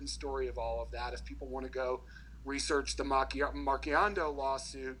origin story of all of that. If people want to go research the Marchiondo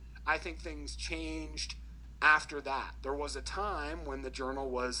lawsuit, I think things changed after that. There was a time when the Journal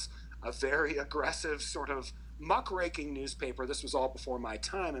was a very aggressive sort of muckraking newspaper. This was all before my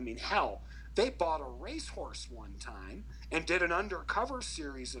time. I mean, hell, they bought a racehorse one time and did an undercover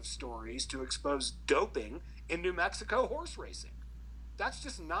series of stories to expose doping in New Mexico horse racing. That's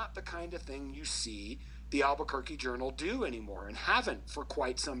just not the kind of thing you see the Albuquerque Journal do anymore, and haven't for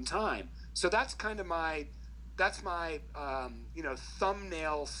quite some time. So that's kind of my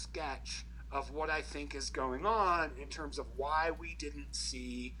thumbnail sketch of what I think is going on in terms of why we didn't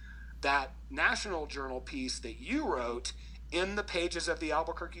see that National Journal piece that you wrote in the pages of the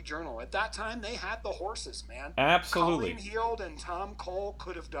Albuquerque Journal. At that time, they had the horses, man. Absolutely. Colleen Heald and Tom Cole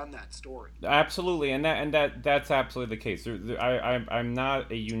could have done that story. Absolutely, and that's absolutely the case. I'm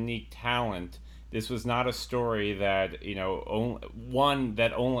not a unique talent. This was not a story that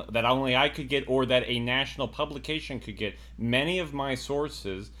only I could get, or that a national publication could get. Many of my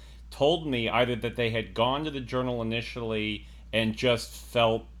sources told me either that they had gone to the Journal initially and just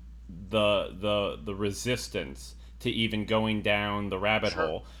felt the resistance to even going down the rabbit Sure.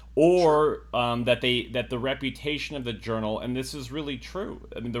 hole, Sure. or that the reputation of the Journal, and this is really true.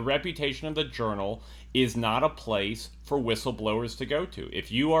 I mean, the reputation of the Journal is not a place for whistleblowers to go to.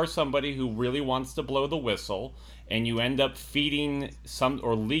 If you are somebody who really wants to blow the whistle and you end up feeding some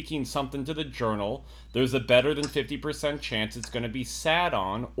or leaking something to the Journal, there's a better than 50% chance it's going to be sat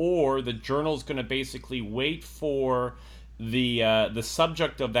on, or the Journal's going to basically wait for the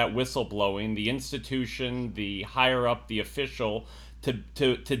subject of that whistleblowing, the institution, the higher up, the official, to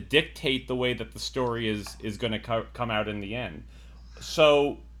dictate the way that the story is going to come out in the end.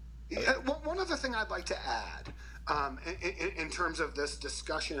 So, Yeah, one other thing I'd like to add in terms of this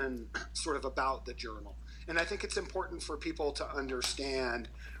discussion, sort of about the journal, and I think it's important for people to understand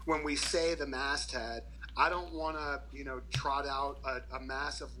when we say the masthead. I don't want to, trot out a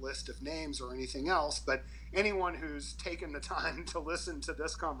massive list of names or anything else, but anyone who's taken the time to listen to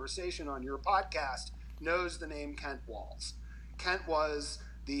this conversation on your podcast knows the name Kent Walls. Kent was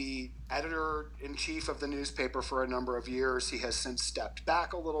the editor in chief of the newspaper for a number of years. He has since stepped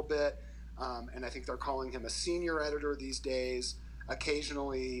back a little bit, and I think they're calling him a senior editor these days.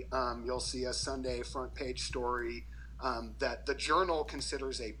 Occasionally, you'll see a Sunday front page story that the Journal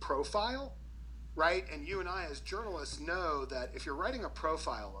considers a profile, right? And you and I, as journalists, know that if you're writing a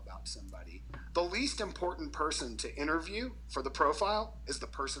profile about somebody, the least important person to interview for the profile is the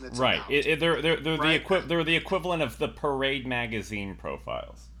person it's right, about. they're Right? they're the equivalent of the Parade magazine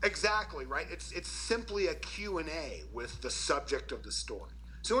profiles. Exactly, right? It's simply a Q&A with the subject of the story.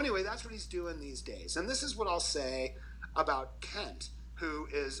 So anyway, that's what he's doing these days. And this is what I'll say about Kent, who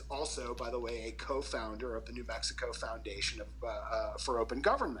is also, by the way, a co-founder of the New Mexico Foundation for Open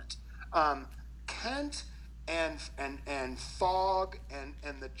Government. Kent and Fogg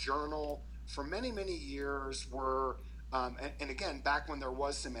and the Journal for many years were, and again, back when there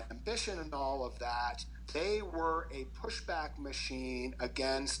was some ambition and all of that, they were a pushback machine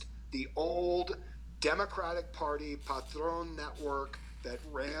against the old Democratic Party Patron network that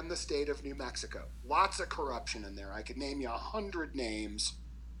ran the state of New Mexico. Lots of corruption in there. I could name you 100 names.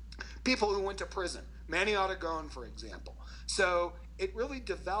 People who went to prison. Manny Otagon, for example. So it really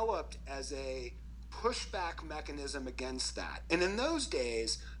developed as a pushback mechanism against that. And in those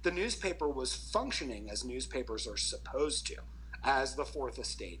days, the newspaper was functioning as newspapers are supposed to, as the Fourth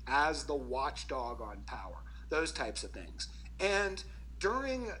Estate, as the watchdog on power, those types of things. And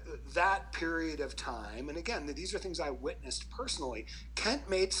during that period of time, and again, these are things I witnessed personally, Kent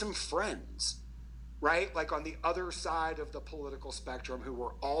made some friends, right? Like on the other side of the political spectrum, who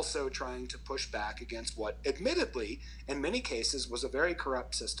were also trying to push back against what, admittedly, in many cases, was a very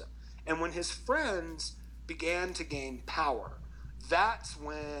corrupt system. And when his friends began to gain power, that's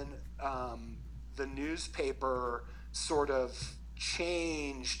when the newspaper sort of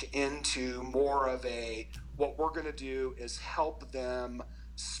changed into more of a, what we're going to do is help them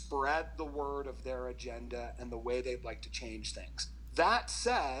spread the word of their agenda and the way they'd like to change things. That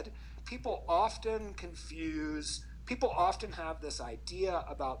said, people often have this idea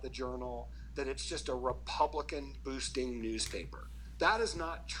about the Journal that it's just a Republican boosting newspaper. That is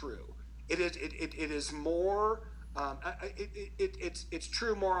not true. It is more. It's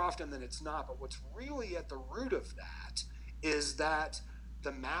true more often than it's not. But what's really at the root of that is that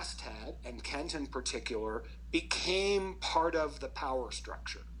the masthead, and Kent in particular, became part of the power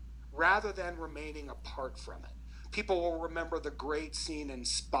structure rather than remaining apart from it. People will remember the great scene in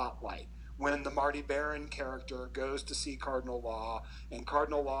Spotlight when the Marty Baron character goes to see Cardinal Law, and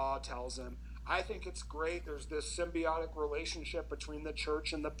Cardinal Law tells him, I think it's great. There's this symbiotic relationship between the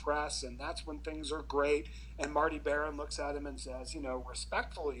church and the press, and that's when things are great. And Marty Baron looks at him and says,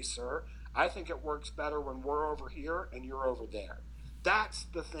 respectfully, sir, I think it works better when we're over here and you're over there. That's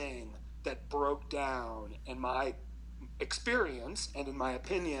the thing that broke down, in my experience and in my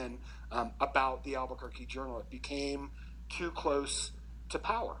opinion, about the Albuquerque Journal. It became too close to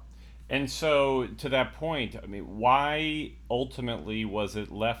power. And so, to that point, I mean, why ultimately was it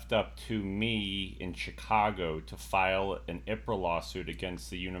left up to me in Chicago to file an IPRA lawsuit against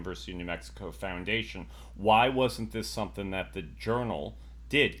the University of New Mexico Foundation? Why wasn't this something that the Journal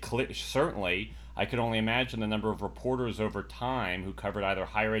did? Certainly, I could only imagine the number of reporters over time who covered either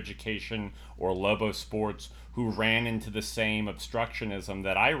higher education or Lobo Sports who ran into the same obstructionism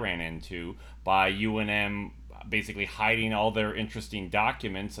that I ran into by UNM basically hiding all their interesting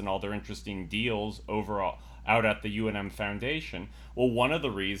documents and all their interesting deals out at the UNM Foundation. Well, one of the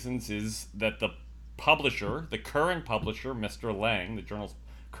reasons is that the publisher, the current publisher, Mr. Lang, the journal's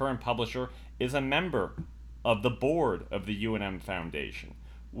current publisher, is a member of the board of the UNM Foundation,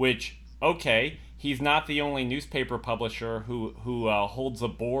 which, okay, he's not the only newspaper publisher who holds a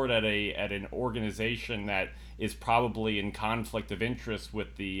board at an organization that is probably in conflict of interest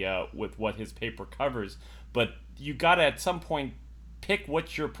with what his paper covers. But you got to at some point pick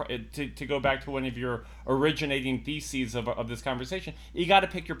what your to go back to one of your originating theses of this conversation. You got to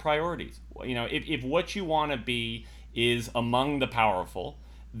pick your priorities. If what you want to be is among the powerful,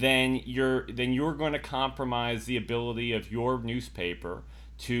 then you're going to compromise the ability of your newspaper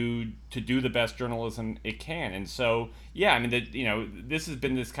to do the best journalism it can. And so, yeah, I mean, this has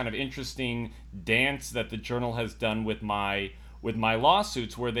been this kind of interesting dance that the Journal has done with my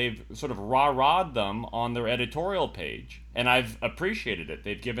lawsuits, where they've sort of rah-rahed them on their editorial page, and I've appreciated it.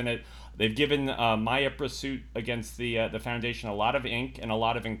 They've given my IPRA suit against the foundation a lot of ink and a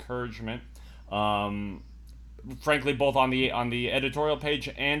lot of encouragement. Frankly, both on the editorial page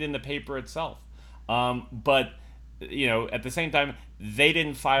and in the paper itself. But at the same time, they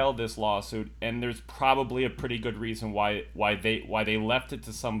didn't file this lawsuit, and there's probably a pretty good reason why they left it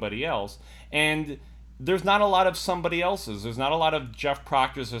to somebody else. And there's not a lot of somebody else's. There's not a lot of Jeff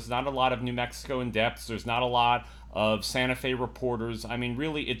Proctor's. There's not a lot of New Mexico in Depths. There's not a lot of Santa Fe reporters. I mean,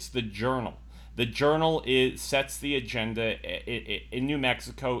 really, it's the Journal. The Journal sets the agenda in New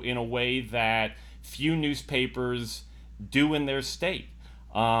Mexico in a way that few newspapers do in their state.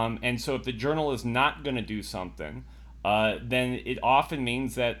 And so if the Journal is not going to do something, then it often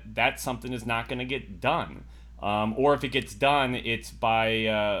means that something is not going to get done. Or if it gets done, it's by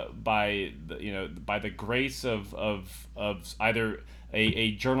the grace of either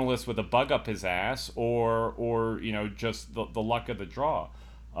a journalist with a bug up his ass, or just the luck of the draw.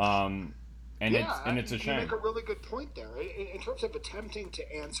 It's a shame. You make a really good point there in terms of attempting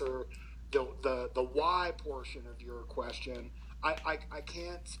to answer the why portion of your question. I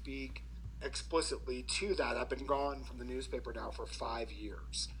can't speak explicitly to that. I've been gone from the newspaper now for 5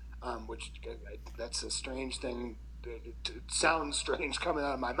 years. Which that's a strange thing. It sounds strange coming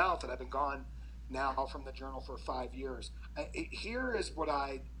out of my mouth that I've been gone now from the Journal for 5 years. Here is what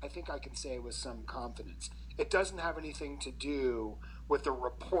I think I can say with some confidence. It doesn't have anything to do with the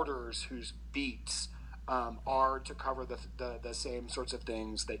reporters whose beats are to cover the same sorts of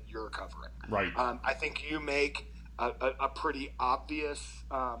things that you're covering. Right. I think you make a pretty obvious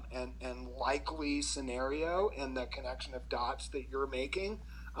and likely scenario in the connection of dots that you're making.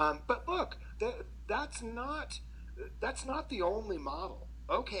 But look, that's not the only model.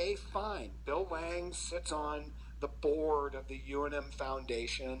 Okay, fine. Bill Lang sits on the board of the UNM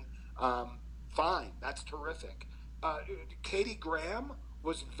Foundation. Fine, that's terrific. Katie Graham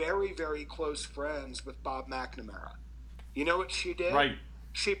was very, very close friends with Bob McNamara. You know what she did? Right.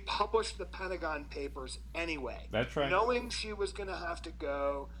 She published the Pentagon Papers anyway. That's right. Knowing she was going to have to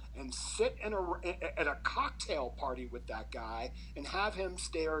go and sit at a cocktail party with that guy and have him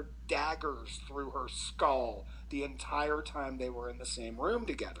stare daggers through her skull the entire time they were in the same room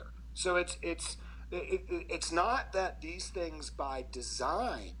together. So it's not that these things by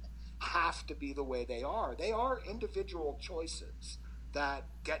design have to be the way they are. They are individual choices that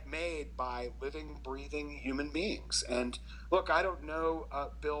get made by living, breathing human beings. And look, I don't know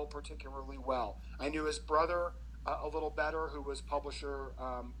Bill particularly well. I knew his brother a little better, who was publisher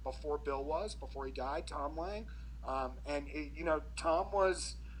before he died, Tom Lang. Tom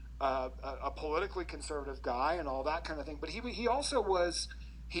was a politically conservative guy and all that kind of thing. But he also was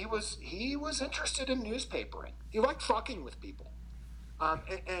interested in newspapering. He liked fucking with people.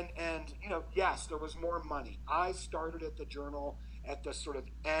 Yes, there was more money. I started at the Journal at the sort of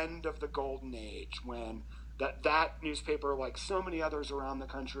end of the golden age, when that newspaper, like so many others around the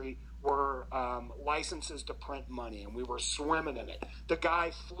country, were licenses to print money, and we were swimming in it. The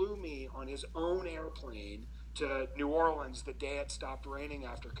guy flew me on his own airplane to New Orleans the day it stopped raining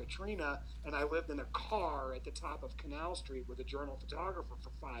after Katrina, and I lived in a car at the top of Canal Street with a Journal photographer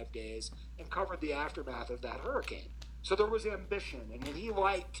for 5 days and covered the aftermath of that hurricane. So there was ambition, and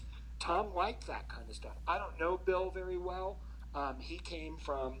Tom liked that kind of stuff. I don't know Bill very well. He came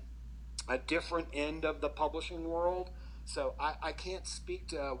from a different end of the publishing world, so I can't speak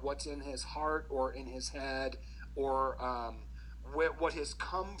to what's in his heart or in his head or what his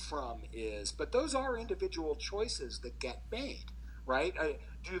come from is. But those are individual choices that get made, right?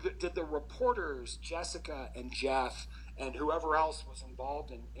 did the reporters, Jessica and Jeff and whoever else was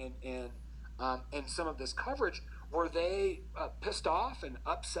involved in some of this coverage, were they pissed off and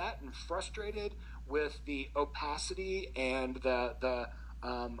upset and frustrated with the opacity and the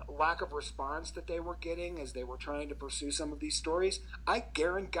lack of response that they were getting as they were trying to pursue some of these stories? I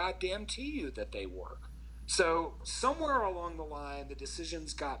guarantee you that they were. So somewhere along the line, the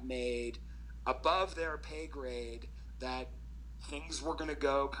decisions got made above their pay grade that things were going to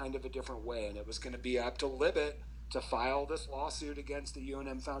go kind of a different way, and it was going to be up to Libet to file this lawsuit against the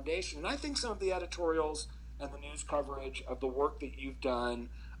UNM Foundation. And I think some of the editorials and the news coverage of the work that you've done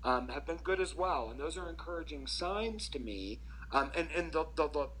have been good as well, and those are encouraging signs to me. And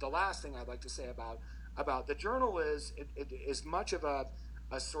the last thing I'd like to say about the journal is it is much of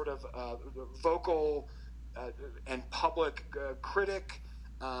a sort of vocal and public critic,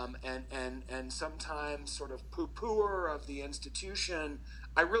 and sometimes sort of poo-pooer of the institution.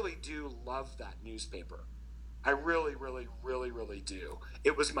 I really do love that newspaper. I really, really, really, really do.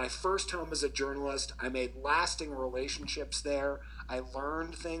 It was my first home as a journalist. I made lasting relationships there. I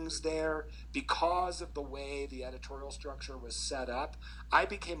learned things there because of the way the editorial structure was set up. I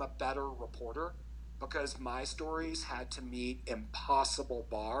became a better reporter because my stories had to meet impossible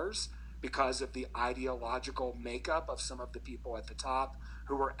bars because of the ideological makeup of some of the people at the top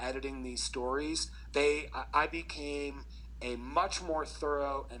who were editing these stories. I became a much more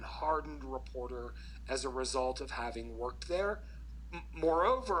thorough and hardened reporter as a result of having worked there.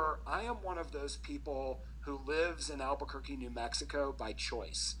 Moreover, I am one of those people who lives in Albuquerque, New Mexico by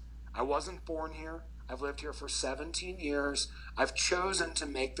choice. I wasn't born here. I've lived here for 17 years. I've chosen to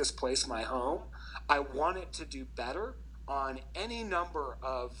make this place my home. I want it to do better on any number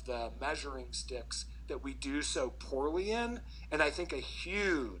of the measuring sticks that we do so poorly in. And I think a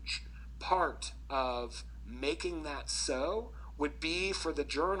huge part of making that so would be for the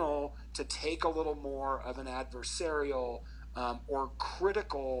journal to take a little more of an adversarial or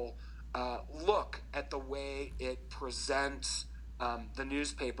critical look at the way it presents the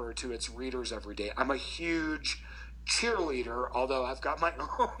newspaper to its readers every day. I'm a huge cheerleader, although I've got my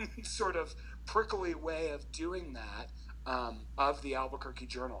own sort of prickly way of doing that, of the Albuquerque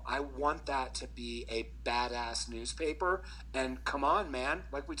Journal. I want that to be a badass newspaper. And come on, man,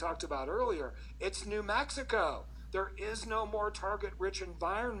 like we talked about earlier, it's New Mexico. There is no more target-rich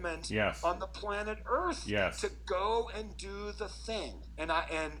environment Yes. on the planet Earth Yes. to go and do the thing. And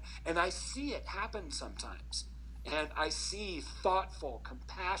I see it happen sometimes. And I see thoughtful,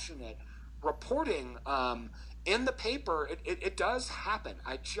 compassionate reporting in the paper. It does happen.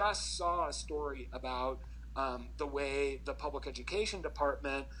 I just saw a story about the way the public education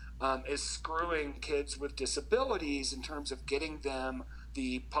department is screwing kids with disabilities in terms of getting them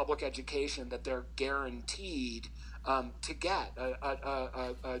the public education that they're guaranteed to get.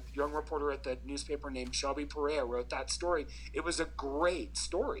 A young reporter at the newspaper named Shelby Perea wrote that story. It was a great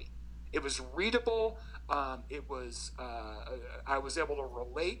story. It was readable. I was able to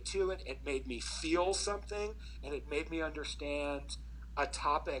relate to it. It made me feel something, and it made me understand a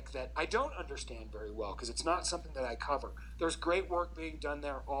topic that I don't understand very well because it's not something that I cover. There's great work being done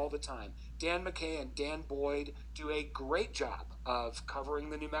there all the time. Dan McKay and Dan Boyd do a great job of covering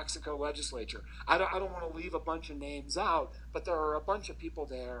the New Mexico legislature. I don't want to leave a bunch of names out, but there are a bunch of people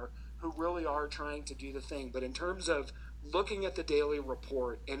there who really are trying to do the thing. But in terms of looking at the daily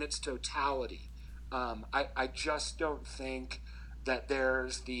report in its totality, I just don't think that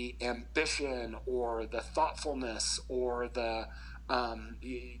there's the ambition or the thoughtfulness or the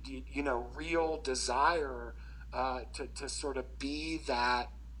real desire to sort of be that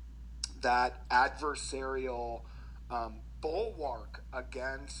adversarial bulwark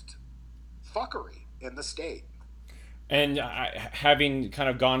against fuckery in the state. And having kind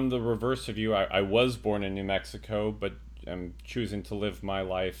of gone the reverse of you, I was born in New Mexico, but I'm choosing to live my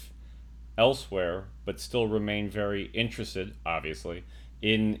life elsewhere, but still remain very interested, obviously,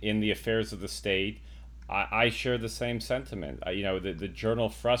 in the affairs of the state. I share the same sentiment. The journal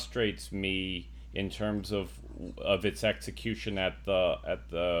frustrates me in terms of its execution at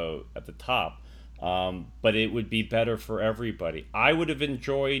the top, but it would be better for everybody. I would have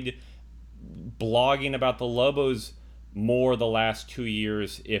enjoyed blogging about the Lobos more the last 2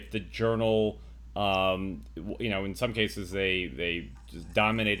 years if the journal, in some cases they just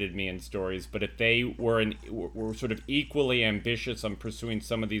dominated me in stories, but if they were sort of equally ambitious on pursuing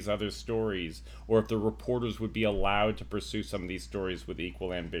some of these other stories, or if the reporters would be allowed to pursue some of these stories with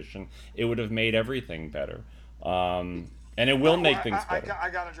equal ambition, it would have made everything better. And it will make things better. I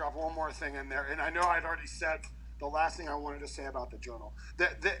got to drop one more thing in there, and I know I'd already said the last thing I wanted to say about the journal.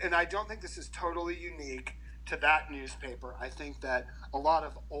 And I don't think this is totally unique to that newspaper. I think that a lot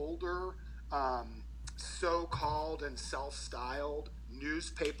of older, so-called and self-styled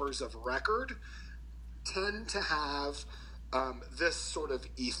newspapers of record tend to have this sort of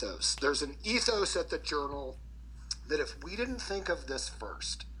ethos. There's an ethos at the Journal that if we didn't think of this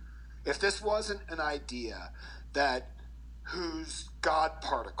first, if this wasn't an idea that whose God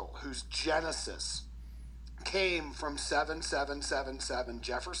particle, whose genesis came from 7777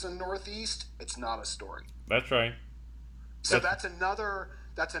 Jefferson Northeast, it's not a story. That's right. So that's another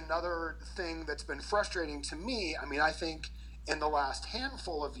thing that's been frustrating to me. I mean, I think in the last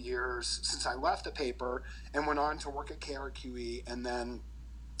handful of years since I left the paper and went on to work at KRQE and then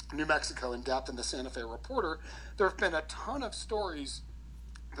New Mexico in depth in the Santa Fe Reporter, there have been a ton of stories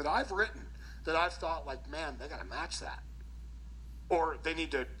that I've written that I've thought like, man, they got to match that, or they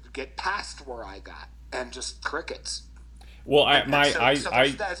need to get past where I got, and just crickets. Well, there's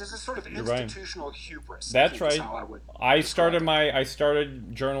a sort of institutional hubris. That's right. I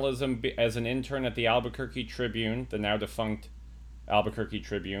started journalism as an intern at the Albuquerque Tribune, the now defunct Albuquerque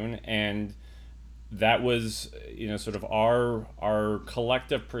Tribune, and that was, sort of our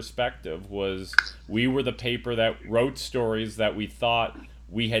collective perspective was we were the paper that wrote stories that we thought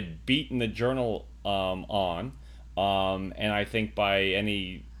we had beaten the Journal on, and I think by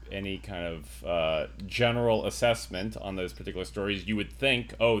any kind of general assessment on those particular stories, you would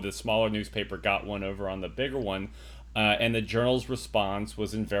think, oh, the smaller newspaper got one over on the bigger one, and the Journal's response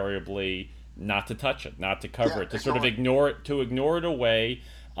was invariably not to touch it, not to cover it, to sort of ignore it away.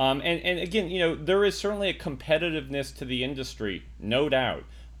 And again, there is certainly a competitiveness to the industry, no doubt.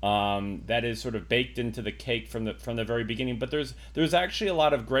 That is sort of baked into the cake from the very beginning. But there's actually a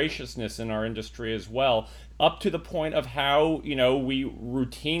lot of graciousness in our industry as well, up to the point of how we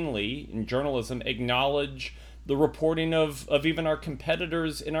routinely in journalism acknowledge the reporting of even our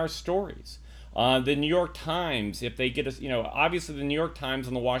competitors in our stories. The New York Times, if they get us, obviously the New York Times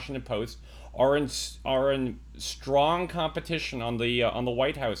and the Washington Post are in strong competition on the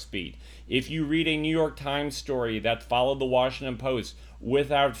White House beat. If you read a New York Times story that followed the Washington Post,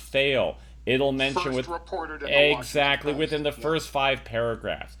 without fail, it'll mention exactly within the first 5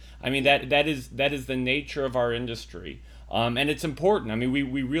 paragraphs. I mean that is the nature of our industry, and it's important. I mean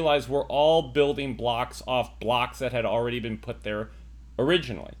we realize we're all building blocks off blocks that had already been put there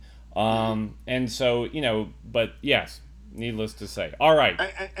originally, and so but yes. Needless to say. All right.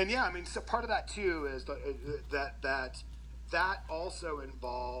 And yeah, I mean, so part of that too is that also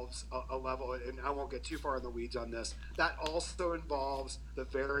involves a level, and I won't get too far in the weeds on this. That also involves the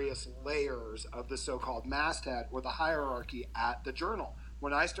various layers of the so-called masthead or the hierarchy at the Journal.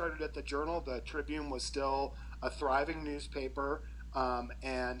 When I started at the Journal, the Tribune was still a thriving newspaper.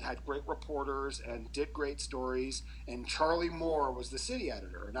 And had great reporters and did great stories. And Charlie Moore was the city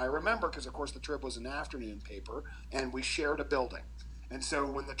editor. And I remember because, of course, the Trib was an afternoon paper, and we shared a building. And so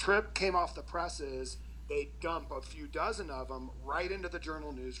when the Trib came off the presses, they'd dump a few dozen of them right into the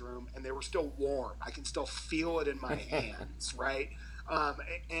Journal newsroom, and they were still warm. I can still feel it in my hands, right?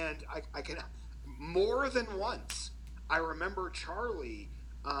 And I can, more than once, I remember Charlie,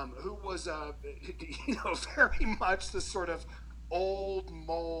 who was, very much the sort of old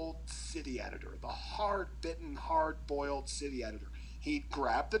mold city editor, the hard-bitten, hard-boiled city editor. He'd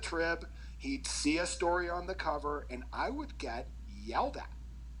grab the Trib, he'd see a story on the cover, and I would get yelled at.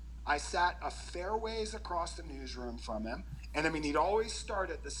 I sat a fair ways across the newsroom from him, and I mean, he'd always start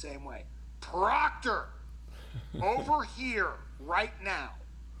it the same way. Proctor, over here, right now.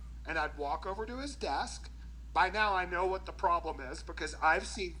 And I'd walk over to his desk. By now I know what the problem is because I've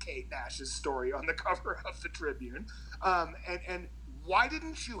seen Kate Nash's story on the cover of the Tribune. And why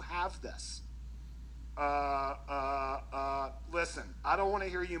didn't you have this? Listen, I don't want to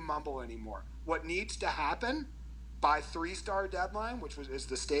hear you mumble anymore. What needs to happen by 3-star deadline, which is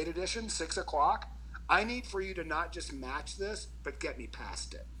the state edition, 6:00, I need for you to not just match this, but get me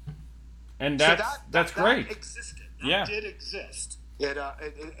past it. And that's great. That existed. That did exist.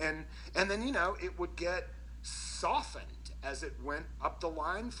 And then, it would get softened as it went up the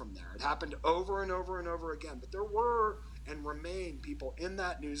line from there. It happened over and over and over again. But there were and remain people in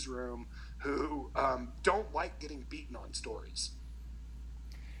that newsroom who don't like getting beaten on stories.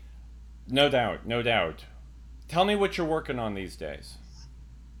 No doubt, no doubt. Tell me what you're working on these days.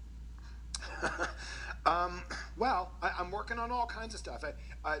 Well, I'm working on all kinds of stuff.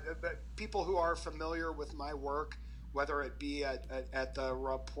 People who are familiar with my work, whether it be at the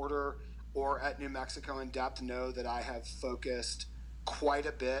Reporter or at New Mexico in Depth, know that I have focused quite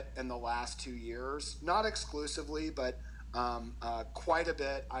a bit in the last 2 years. Not exclusively, but quite a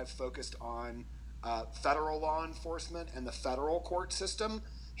bit. I've focused on federal law enforcement and the federal court system.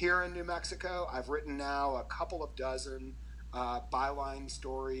 here in New Mexico. I've written now a couple of dozen byline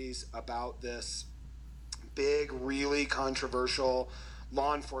stories about this big, really controversial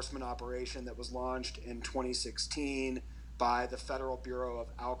law enforcement operation that was launched in 2016 by the Federal Bureau of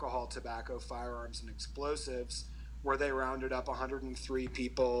Alcohol, Tobacco, Firearms, and Explosives, where they rounded up 103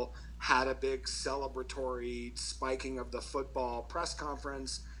 people, had a big celebratory spiking of the football press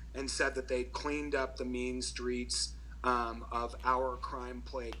conference, and said that they'd cleaned up the mean streets of our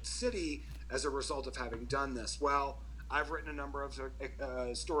crime-plagued city as a result of having done this. Well, I've written a number of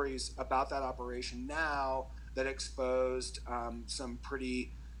stories about that operation now that exposed some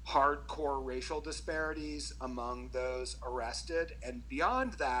pretty hardcore racial disparities among those arrested, and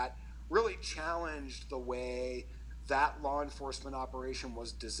beyond that, really challenged the way that law enforcement operation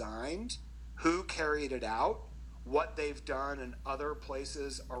was designed, who carried it out, what they've done in other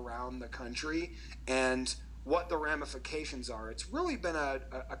places around the country, and what the ramifications are. It's really been a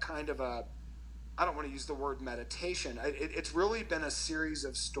kind of a, I don't want to use the word meditation. It's really been a series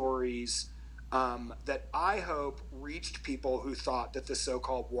of stories that I hope reached people who thought that the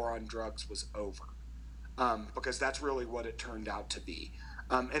so-called war on drugs was over, because that's really what it turned out to be.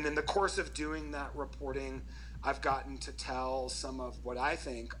 And in the course of doing that reporting, I've gotten to tell some of what I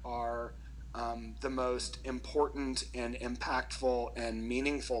think are the most important and impactful and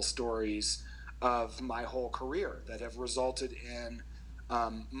meaningful stories of my whole career that have resulted in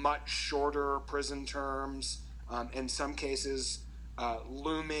much shorter prison terms, in some cases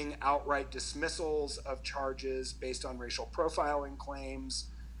looming outright dismissals of charges based on racial profiling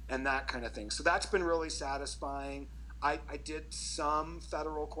claims and that kind of thing. So that's been really satisfying. I did some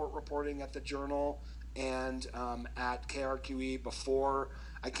federal court reporting at the Journal and at KRQE before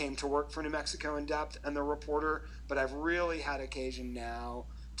I came to work for New Mexico In Depth and the Reporter, but I've really had occasion now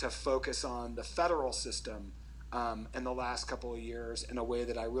to focus on the federal system in the last couple of years in a way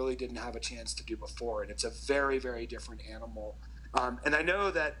that I really didn't have a chance to do before. And it's a very, very different animal. And I know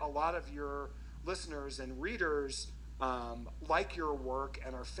that a lot of your listeners and readers like your work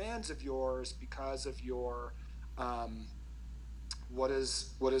and are fans of yours because of your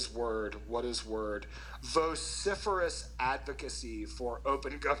vociferous advocacy for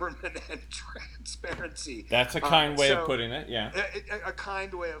open government and transparency. That's a kind way of putting it, yeah. A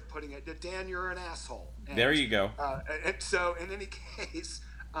kind way of putting it. Dan, you're an asshole. And, there you go. And so in any case,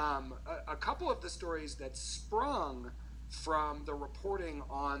 a couple of the stories that sprung from the reporting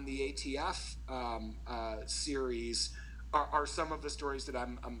on the ATF series are some of the stories that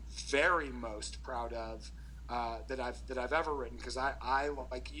I'm very most proud of that I've ever written, because I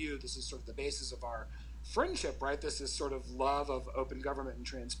like you, this is sort of the basis of our friendship, right? This is sort of love of open government and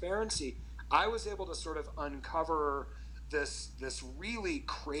transparency. I was able to sort of uncover this really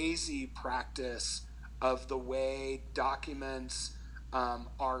crazy practice of the way documents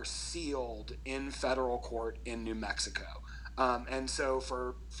are sealed in federal court in New Mexico. And so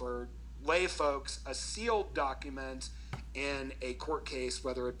for lay folks, a sealed document in a court case,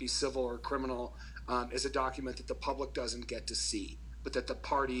 whether it be civil or criminal, is a document that the public doesn't get to see, but that the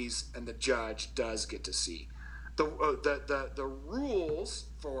parties and the judge does get to see. The rules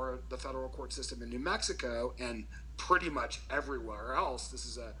for the federal court system in New Mexico and pretty much everywhere else, this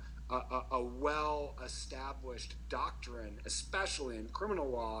is a well-established doctrine, especially in criminal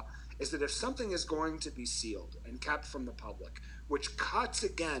law, is that if something is going to be sealed and kept from the public, which cuts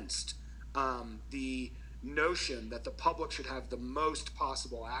against the notion that the public should have the most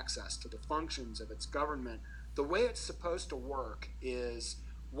possible access to the functions of its government, the way it's supposed to work is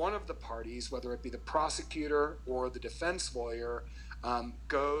one of the parties, whether it be the prosecutor or the defense lawyer,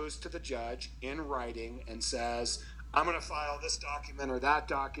 goes to the judge in writing and says, I'm going to file this document or that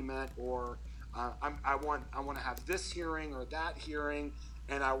document, or I want to have this hearing or that hearing,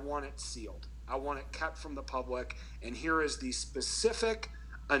 and I want it sealed. I want it kept from the public, and here is the specific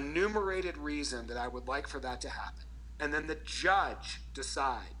enumerated reason that I would like for that to happen. And then the judge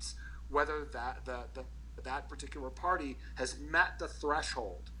decides whether that particular party has met the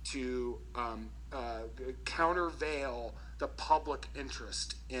threshold to countervail the public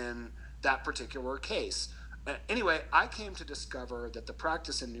interest in that particular case. Anyway, I came to discover that the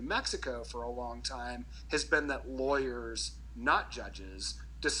practice in New Mexico for a long time has been that lawyers, not judges,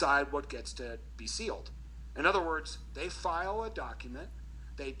 decide what gets to be sealed. In other words, they file a document,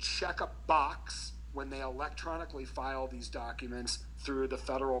 they check a box when they electronically file these documents through the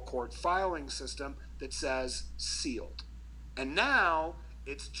federal court filing system that says sealed. And now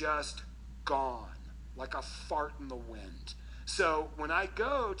it's just gone, like a fart in the wind. So when I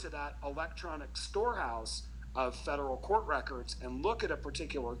go to that electronic storehouse of federal court records and look at a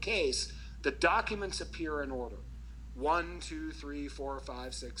particular case, the documents appear in order. 1, 2, 3, 4,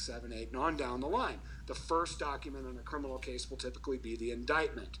 5, 6, 7, 8, and on down the line. The first document in a criminal case will typically be the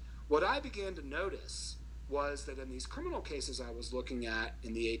indictment. What I began to notice was that in these criminal cases I was looking at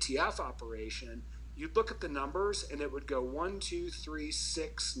in the ATF operation, you'd look at the numbers and it would go 1, 2, 3,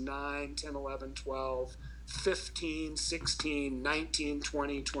 6, 9, 10, 11, 12, 15, 16, 19,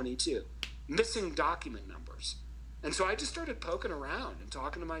 20, 22. Missing document numbers. And so I just started poking around and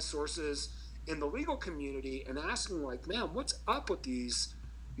talking to my sources in the legal community and asking, like, man, what's up with these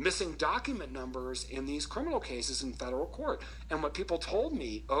missing document numbers in these criminal cases in federal court? And what people told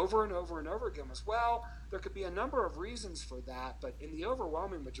me over and over and over again was, well, there could be a number of reasons for that, but in the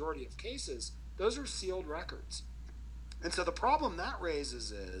overwhelming majority of cases, those are sealed records. And so the problem that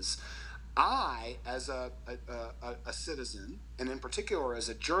raises is I, as a citizen, and in particular as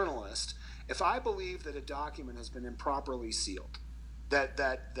a journalist, if I believe that a document has been improperly sealed,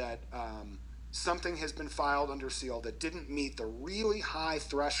 that something has been filed under seal that didn't meet the really high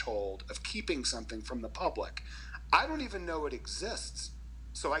threshold of keeping something from the public, I don't even know it exists.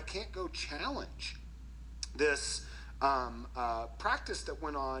 So I can't go challenge this practice that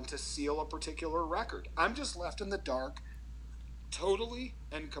went on to seal a particular record. I'm just left in the dark totally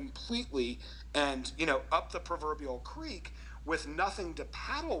and completely, and up the proverbial creek with nothing to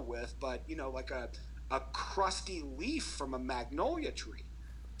paddle with but like a crusty leaf from a magnolia tree.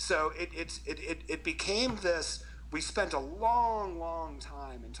 So it became this. We spent a long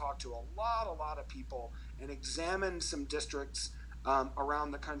time and talked to a lot of people and examined some districts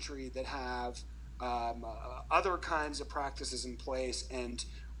around the country that have other kinds of practices in place, and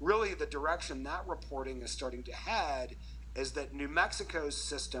really the direction that reporting is starting to head is that New Mexico's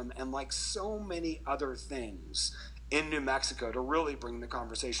system, and like so many other things in New Mexico, to really bring the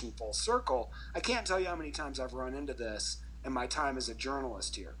conversation full circle, I can't tell you how many times I've run into this in my time as a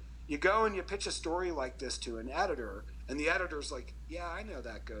journalist here. You go and you pitch a story like this to an editor, and the editor's like, yeah, I know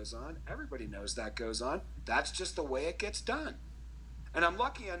that goes on. Everybody knows that goes on. That's just the way it gets done. And I'm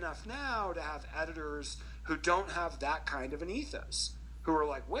lucky enough now to have editors who don't have that kind of an ethos, who are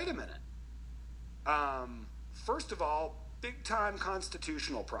like, wait a minute. First of all, big-time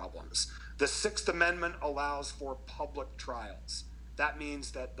constitutional problems. The Sixth Amendment allows for public trials. That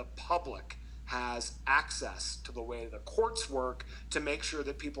means that the public has access to the way the courts work to make sure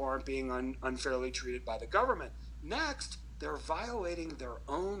that people aren't being unfairly treated by the government. Next, they're violating their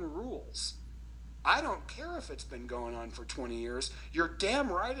own rules. I don't care if it's been going on for 20 years. You're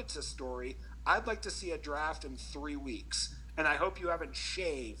damn right it's a story. I'd like to see a draft in 3 weeks. And I hope you haven't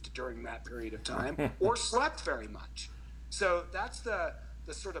shaved during that period of time or slept very much. So that's the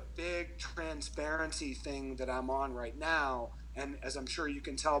sort of big transparency thing that I'm on right now. And as I'm sure you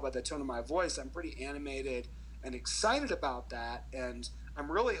can tell by the tone of my voice, I'm pretty animated and excited about that. And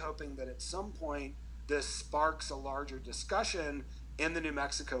I'm really hoping that at some point this sparks a larger discussion in the New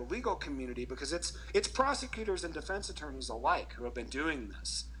Mexico legal community, because it's prosecutors and defense attorneys alike who have been doing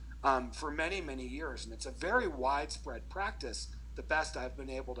this for many years, and it's a very widespread practice, the best I've been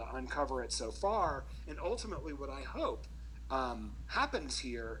able to uncover it so far. And ultimately what I hope happens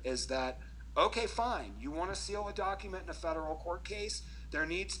here is that, okay, fine, you want to seal a document in a federal court case, there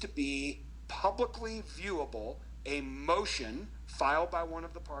needs to be publicly viewable a motion filed by one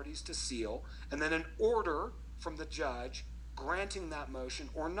of the parties to seal, and then an order from the judge granting that motion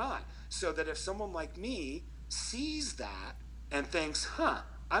or not, so that if someone like me sees that and thinks,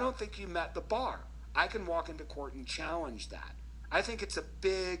 I don't think you met the bar, I can walk into court and challenge that. I think it's a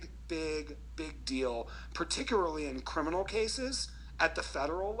big deal, particularly in criminal cases at the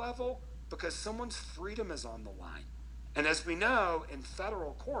federal level, because someone's freedom is on the line. And as we know, in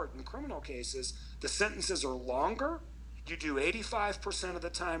federal court, in criminal cases, the sentences are longer. You do 85% of the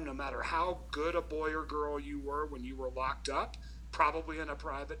time, no matter how good a boy or girl you were when you were locked up, probably in a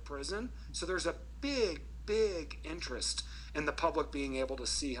private prison. So there's a big interest in the public being able to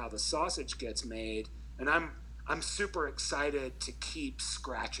see how the sausage gets made. And I'm super excited to keep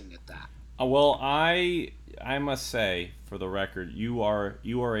scratching at that. Well, I must say, for the record, you are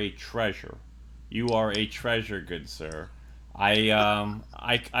a treasure. You are a treasure, good sir.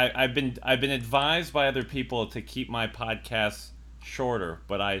 I've been advised by other people to keep my podcasts shorter,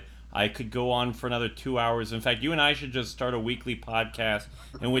 but I could go on for another 2 hours. In fact, you and I should just start a weekly podcast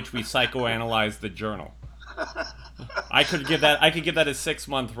in which we psychoanalyze the journal. I could give that a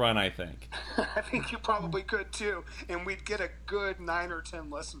 6-month run, I think. I think you probably could too, and we'd get a good 9 or 10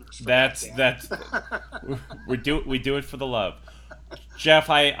 listeners. That's we do it for the love. Jeff,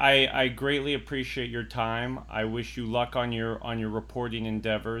 I greatly appreciate your time. I wish you luck on your reporting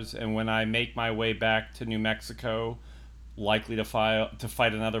endeavors, and when I make my way back to New Mexico, likely to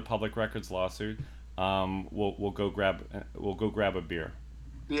fight another public records lawsuit, we'll go grab a beer.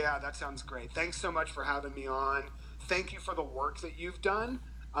 Yeah, that sounds great. Thanks so much for having me on. Thank you for the work that you've done,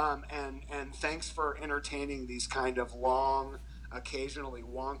 and thanks for entertaining these kind of long, occasionally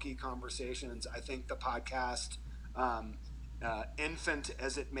wonky conversations. I think the podcast, infant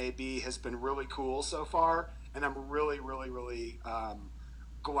as it may be, has been really cool so far, and I'm really, really, really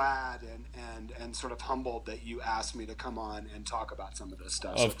glad and sort of humbled that you asked me to come on and talk about some of this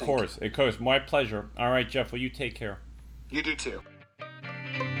stuff. Of course, my pleasure. All right, Jeff. Well, you take care. You do too.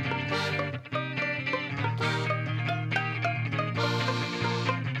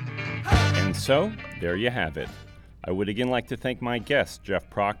 And so, there you have it. I would again like to thank my guest, Jeff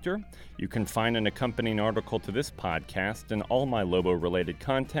Proctor. You can find an accompanying article to this podcast and all my Lobo-related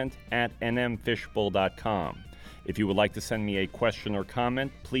content at nmfishbowl.com. If you would like to send me a question or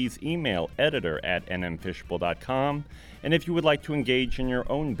comment, please email editor@nmfishbowl.com. And if you would like to engage in your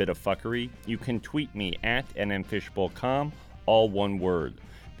own bit of fuckery, you can tweet me at nmfishbowl.com, all one word.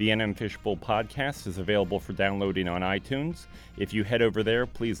 The NM Fishbowl podcast is available for downloading on iTunes. If you head over there,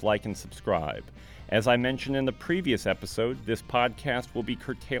 please like and subscribe. As I mentioned in the previous episode, this podcast will be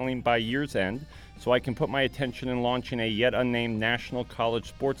curtailing by year's end, so I can put my attention in launching a yet unnamed national college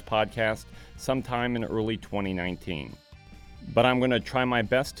sports podcast sometime in early 2019. But I'm going to try my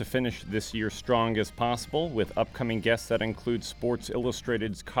best to finish this year strong as possible with upcoming guests that include Sports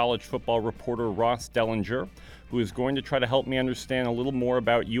Illustrated's college football reporter Ross Dellinger, who is going to try to help me understand a little more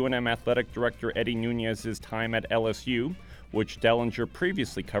about UNM Athletic Director Eddie Nunez's time at LSU, which Dellinger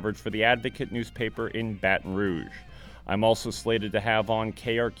previously covered for the Advocate newspaper in Baton Rouge. I'm also slated to have on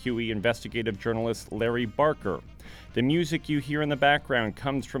KRQE investigative journalist Larry Barker. The music you hear in the background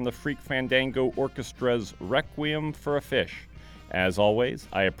comes from the Freak Fandango Orchestra's Requiem for a Fish. As always,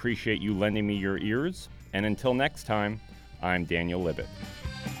 I appreciate you lending me your ears, and until next time, I'm Daniel Libit.